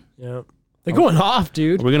 Yeah. Yeah. They're going off,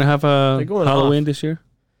 dude. Are we gonna have a They're going Halloween this year?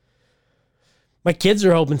 My kids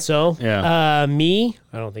are hoping so. Yeah. Me,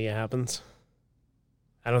 I don't think it happens.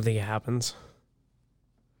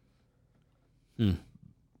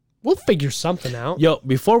 We'll figure something out. Yo,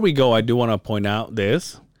 before we go, I do want to point out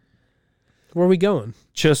this. Where are we going?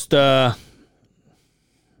 Just we're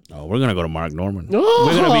gonna go to Mark Norman.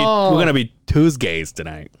 Oh! We're gonna be Tuesdays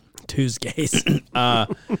tonight. Tuesdays. All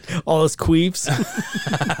those queefs.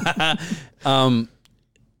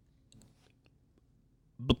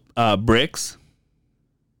 Bricks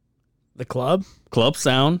The club. Club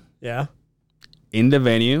Sound Yeah. in the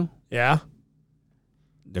venue. Yeah.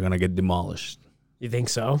 They're gonna get demolished. You think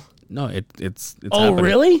so? No, it's Oh, happening.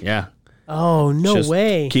 really? Yeah. Oh, no Just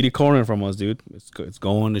way. Kitty corner from us, dude. It's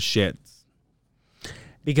going to shit.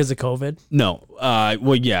 Because of COVID? No.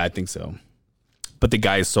 Well, yeah, I think so. But the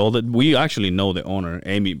guy sold it. We actually know the owner.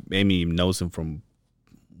 Amy knows him from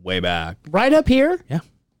way back. Right up here? Yeah.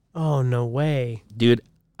 Oh, no way. Dude,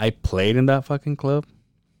 I played in that fucking club.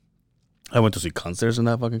 I went to see concerts in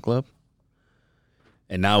that fucking club.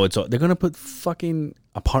 And now they're going to put fucking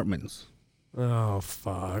apartments. Oh,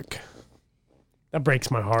 fuck. That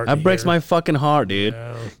breaks my heart. That breaks my fucking heart, dude.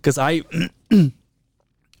 Yeah. Because I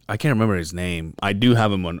can't remember his name. I do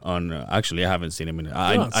have him on actually, I haven't seen him in.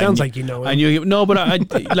 Sounds like you know him. I knew him. No, but I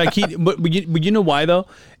like he. But you know why though?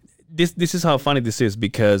 This is how funny this is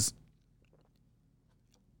because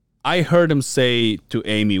I heard him say to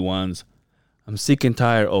Amy once, "I'm sick and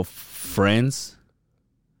tired of friends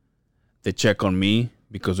that check on me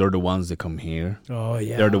because they're the ones that come here. Oh,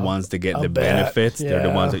 yeah. They're the ones that get I'll the bet. benefits. They're the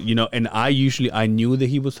Yeah. ones that And I knew that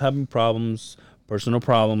he was having problems, personal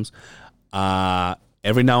problems.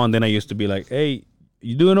 Every now and then I used to be like, "Hey,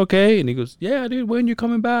 you doing okay?" And he goes, "Yeah, dude, when you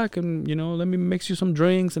coming back? And let me mix you some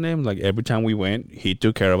drinks." And then like every time we went, he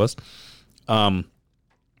took care of us. But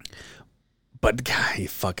the guy, he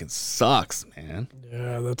fucking sucks, man.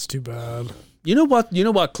 Yeah, that's too bad. You know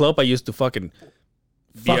what club I used to fucking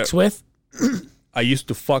Fucks with? I used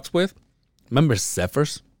to fucks with? Remember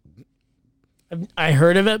Zephyrs? I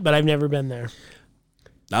heard of it, but I've never been there.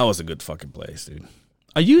 That was a good fucking place, dude.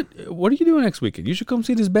 What are you doing next weekend? You should come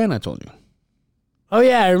see this band I told you. Oh,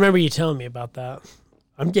 yeah, I remember you telling me about that.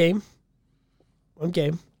 I'm game.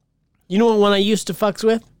 You know what one I used to fucks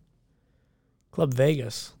with? Club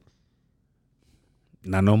Vegas.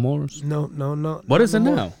 Not no more. No. What is it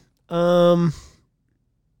now?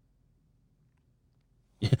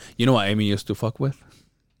 You know what Amy used to fuck with?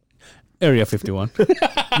 Area 51.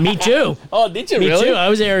 Me too. Oh, did you Me too. I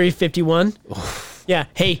was at Area 51. Yeah.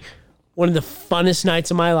 Hey, one of the funnest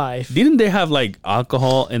nights of my life. Didn't they have like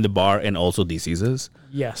alcohol in the bar and also diseases?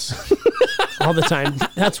 Yes. All the time.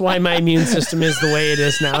 That's why my immune system is the way it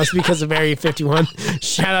is now. It's because of Area 51.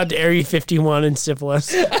 Shout out to Area 51 and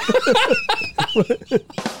syphilis.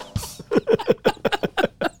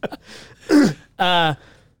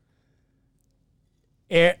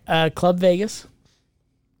 Club Vegas,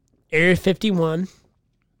 Area 51,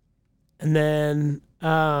 and then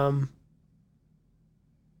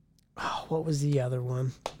what was the other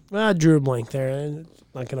one? Drew a blank there. It's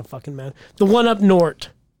not gonna fucking matter. The one up north.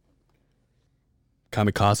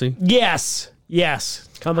 Kamikaze. Yes.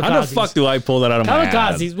 Kamikazes. How the fuck do I pull that out of my ass?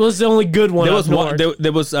 Kamikazes was the only good one. There up was north. one.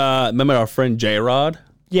 There was. Remember our friend J Rod?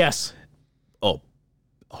 Yes. Oh,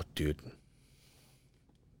 dude.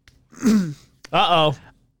 Uh-oh.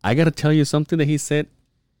 I gotta tell you something that he said.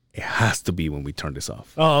 It has to be when we turn this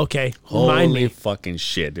off. Oh, okay. Remind Holy me. fucking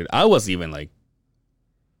shit, dude. I was even like.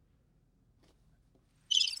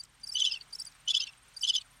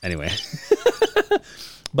 Anyway.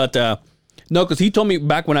 But, no, because he told me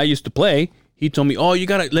back when I used to play, he told me, oh, you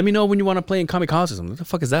gotta let me know when you want to play in Kamikazes. I'm like, what the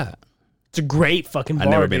fuck is that? It's a great fucking bar,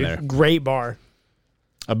 never been dude. there. Great bar.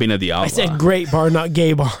 I've been at the Outlaw. I said great bar, not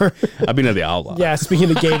gay bar. I've been at the Outlaw. Yeah,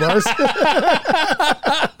 speaking of gay bars.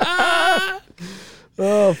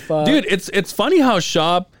 Oh, fuck. Dude, it's funny how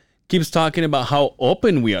Shop keeps talking about how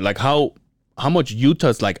open we are, like how much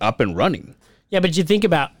Utah's like up and running. Yeah, but you think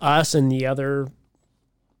about us and the other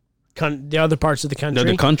parts of the country. The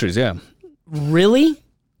other countries, yeah. Really?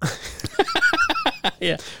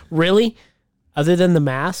 Yeah. Really? Other than the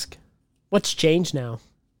mask? What's changed now?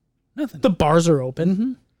 Nothing. The bars are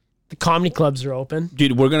open. The comedy clubs are open.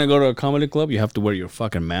 Dude, we're gonna go to a comedy club. You have to wear your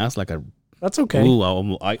fucking mask like a. That's okay. Ooh,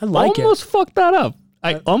 I like it. almost fucked that up.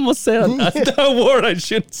 I almost said that word I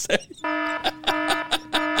shouldn't say.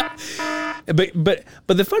 But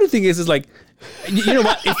the funny thing is like, you know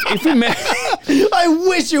what? If we met, I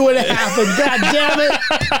wish it would have happened. God damn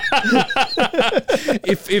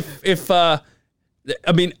it.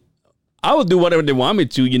 I mean, I will do whatever they want me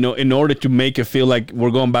to, you know, in order to make it feel like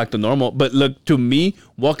we're going back to normal. But look, to me,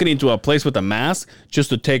 walking into a place with a mask just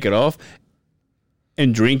to take it off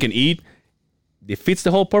and drink and eat defeats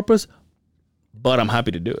the whole purpose. But I'm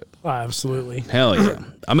happy to do it. Oh, absolutely. Hell yeah.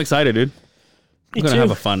 I'm excited, dude. I'm going to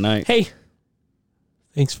have a fun night. Hey.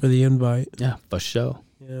 Thanks for the invite. Yeah, for sure.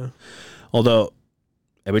 Yeah. Although,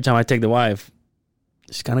 every time I take the wife,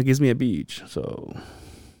 she kind of gives me a beach, so...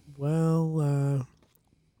 Well,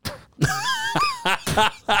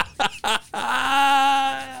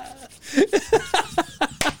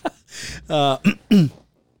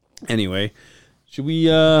 Anyway, should we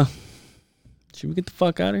get the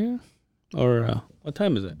fuck out of here? Or what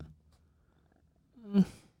time is it?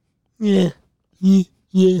 yeah.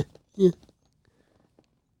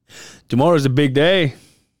 Tomorrow's a big day.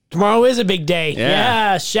 Tomorrow is a big day. Yeah.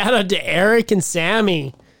 Yeah. Shout out to Eric and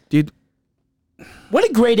Sammy. Dude, What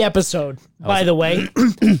a great episode, by the way.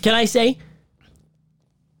 Can I say?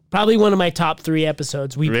 Probably one of my top 3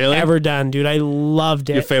 episodes we've Really? ever done, dude. I loved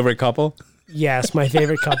it. your favorite couple? Yes, my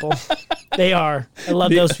favorite couple. They are. I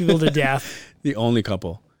love those people to death. The only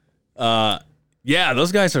couple. Yeah,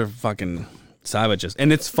 those guys are fucking savages.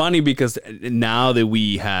 And it's funny because now that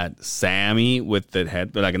we had Sammy with the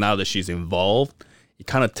head, like now that she's involved, it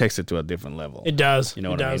kind of takes it to a different level. It does. You know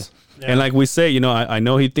it what does. I mean? Yeah. And like we say, you know, I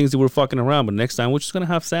know he thinks that we're fucking around, but next time we're just gonna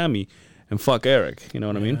have Sammy and fuck Eric. You know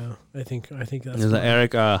what I mean? Yeah, I think that's There's like,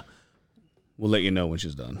 Eric, we'll let you know when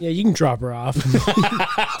she's done. yeah, you can drop her off.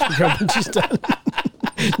 Drop when she's done.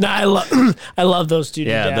 No, I love those two.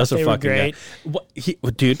 Yeah, to death. those are They were fucking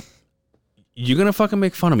great. dude, you're gonna fucking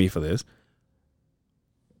make fun of me for this.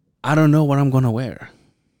 I don't know what I'm gonna wear.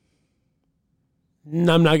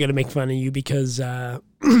 No, I'm not gonna make fun of you because I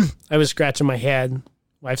was scratching my head.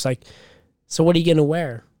 Wife's like, "So what are you gonna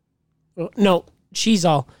wear?" Well, no, she's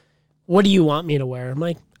all, "What do you want me to wear?" I'm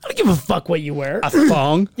like, "I don't give a fuck what you wear." A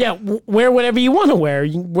thong? Yeah, wear whatever you want to wear.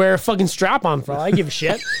 You can wear a fucking strap on for all I give a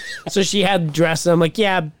shit. So she had dress, and I'm like,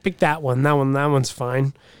 "Yeah, pick that one. That one's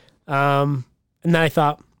fine." And then I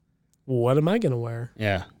thought, well, what am I gonna wear?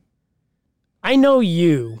 Yeah. I know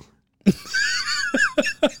you.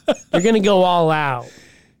 You're gonna go all out.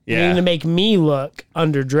 You're Yeah. gonna make me look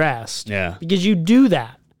underdressed. Yeah. Because you do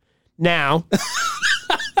that. Now,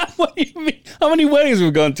 What do you mean? How many weddings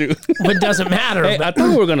we've gone to? but it doesn't matter. Hey, I thought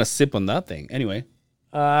we were gonna sip on that thing. Anyway,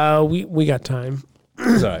 We got time.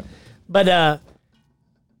 it's all right. But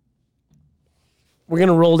we're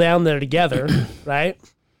gonna roll down there together, right?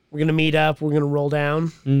 We're gonna meet up. We're gonna roll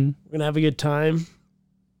down. We're gonna have a good time.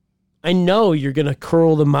 I know you're gonna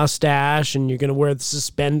curl the mustache and you're gonna wear the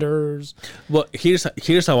suspenders. Well, here's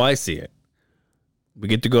how I see it. We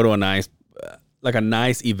get to go to a nice, like a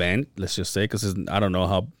nice event. Let's just say, because I don't know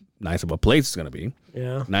how nice of a place it's gonna be.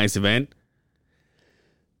 Yeah. Nice event.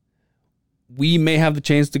 We may have the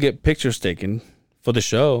chance to get pictures taken for the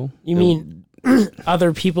show. You mean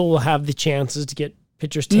other people will have the chances to get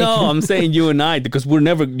Pictures taken. No, I'm saying you and I, because we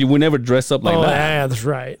never dress up like Oh, that. yeah, that's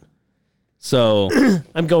right. So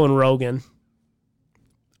I'm going Rogan.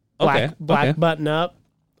 Black okay. button up.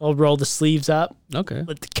 I'll roll the sleeves up. Okay.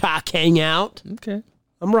 Let the cock hang out. Okay.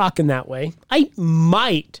 I'm rocking that way. I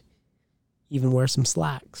might even wear some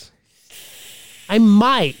slacks. I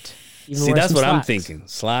might even See, wear that's some what I'm slacks. thinking.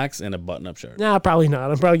 Slacks and a button-up shirt. Nah, probably not.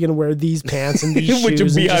 I'm probably gonna wear these pants and these shoes. With your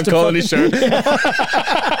and Beehive just a colony fucking- shirt.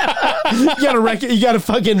 You gotta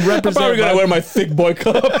fucking represent. I'm probably gonna bud. wear my thick boy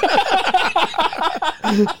cup.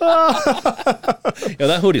 Yo,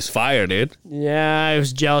 that hoodie's fire, dude. Yeah, I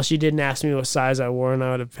was jealous. You didn't ask me what size I wore, and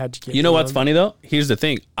I would have had to get. You know what's one. funny though? Here's the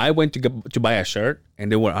thing. I went to buy a shirt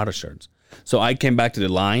and they were out of shirts. So I came back to the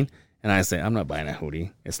line and I said, I'm not buying a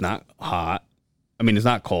hoodie. It's not hot. I mean, it's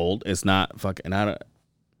not cold. It's not fucking.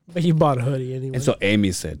 But you bought a hoodie anyway. And so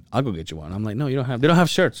Amy said, I'll go get you one. I'm like, no, you don't have. They don't have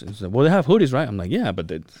shirts. She said, well, they have hoodies, right? I'm like, yeah,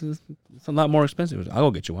 but it's a lot more expensive. I'll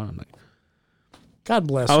go get you one. I'm like, God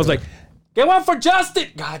bless. I was her. like, get one for Justin.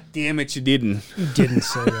 God damn it, you didn't. You didn't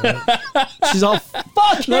say that. She's all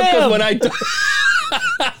fuck No, because him. when I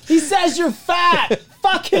He says you're fat.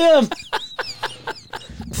 Fuck him.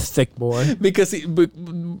 Thick boy.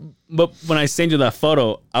 but when I sent you that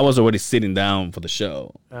photo, I was already sitting down for the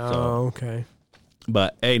show. Oh, okay.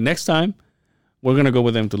 But hey, next time we're gonna go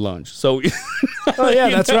with them to lunch. So Oh yeah,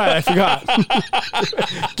 that's right. I forgot.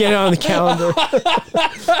 Get it on the calendar.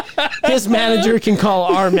 His manager can call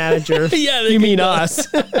our manager. Yeah, they you can mean call- us?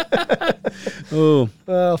 oh,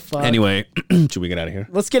 Oh fuck. anyway, should we get out of here?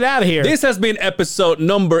 Let's get out of here. This has been episode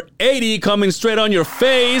number 80, coming straight on your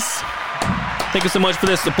face. Thank you so much for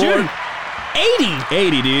the support. Dude, 80.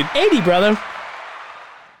 80, dude. 80, brother.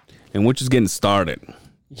 And we're just getting started.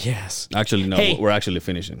 Yes. Actually, no, Hey. we're actually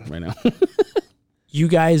finishing right now. You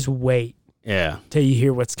guys wait Yeah. till you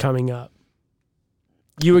hear what's coming up.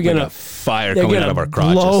 You were We gonna got fire they're coming gonna out of our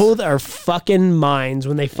crotches. blow their fucking minds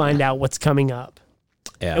when they find out what's coming up.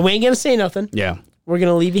 Yeah. And we ain't gonna say nothing. Yeah. We're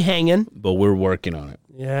gonna leave you hanging. But we're working on it.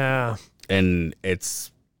 Yeah. And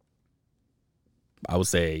it's, I would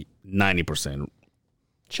say, 90%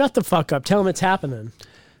 Shut the fuck up. Tell them it's happening.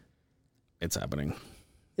 it's happening.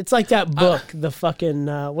 It's like that book, the fucking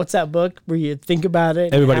what's that book where you think about it?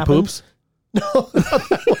 and it Everybody happens? poops?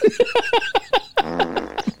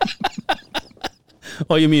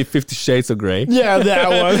 Oh, you mean 50 Shades of Grey? Yeah, that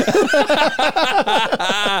one.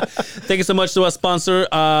 Thank you so much to our sponsor,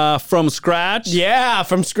 From Scratch. Yeah,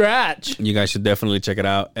 from scratch. You guys should definitely check it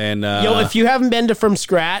out. And Yo, if you haven't been to From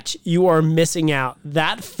Scratch, you are missing out.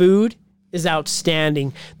 That food is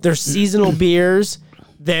outstanding. Their seasonal beers.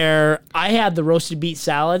 I had the roasted beet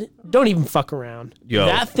salad. Don't even fuck around. Yo.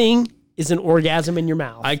 That thing is an orgasm in your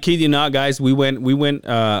mouth. I kid you not, guys. We went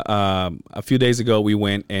a few days ago. We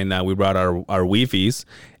went and we brought our Wi-Fi's,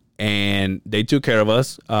 and they took care of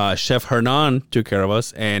us. Chef Hernan took care of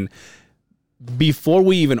us, and before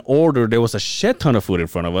we even ordered, there was a shit ton of food in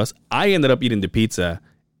front of us. I ended up eating the pizza,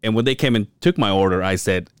 and when they came and took my order, I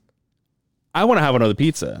said, I want to have another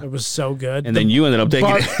pizza. It was so good. And then you ended up taking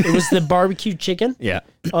it. It was the barbecue chicken. Yeah.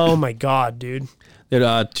 Oh my god, dude.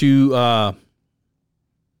 There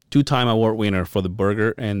two-time award winner for the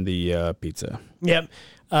burger and the pizza. Yep.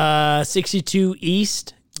 62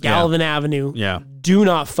 East Galvin Avenue. Yeah. Do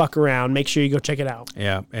not fuck around. Make sure you go check it out.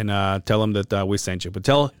 Yeah, and tell him that we sent you. But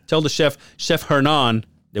tell the Chef Hernan,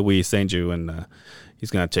 that we sent you, and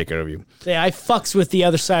he's gonna take care of you. Yeah, I fucks with the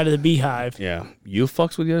other side of the beehive. Yeah, you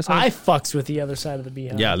fucks with the other side. I fucks with the other side of the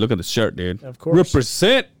beehive. Yeah, look at the shirt, dude. Of course.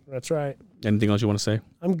 Represent. That's right. Anything else you want to say?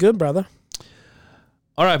 I'm good, brother.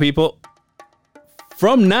 All right, people.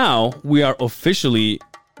 From now, we are officially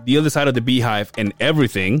the other side of the beehive and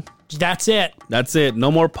everything. That's it. That's it. No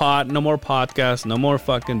more pot. No more podcast. No more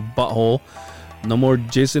fucking butthole. No more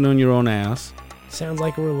jizzing on your own ass. Sounds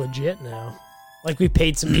like we're legit now. Like we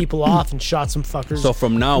paid some people off and shot some fuckers. So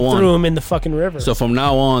from now on, threw them in the fucking river. So from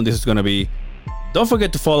now on, this is going to be... Don't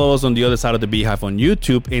forget to follow us on the other side of the beehive on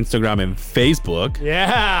YouTube, Instagram, and Facebook.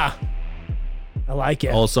 Yeah. I like it.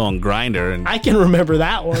 Also on Grindr. And I can remember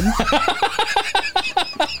that one.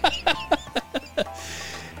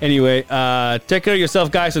 anyway, take care of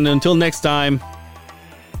yourself, guys. And until next time,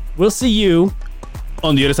 We'll see you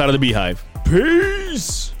on the other side of the beehive. Peace.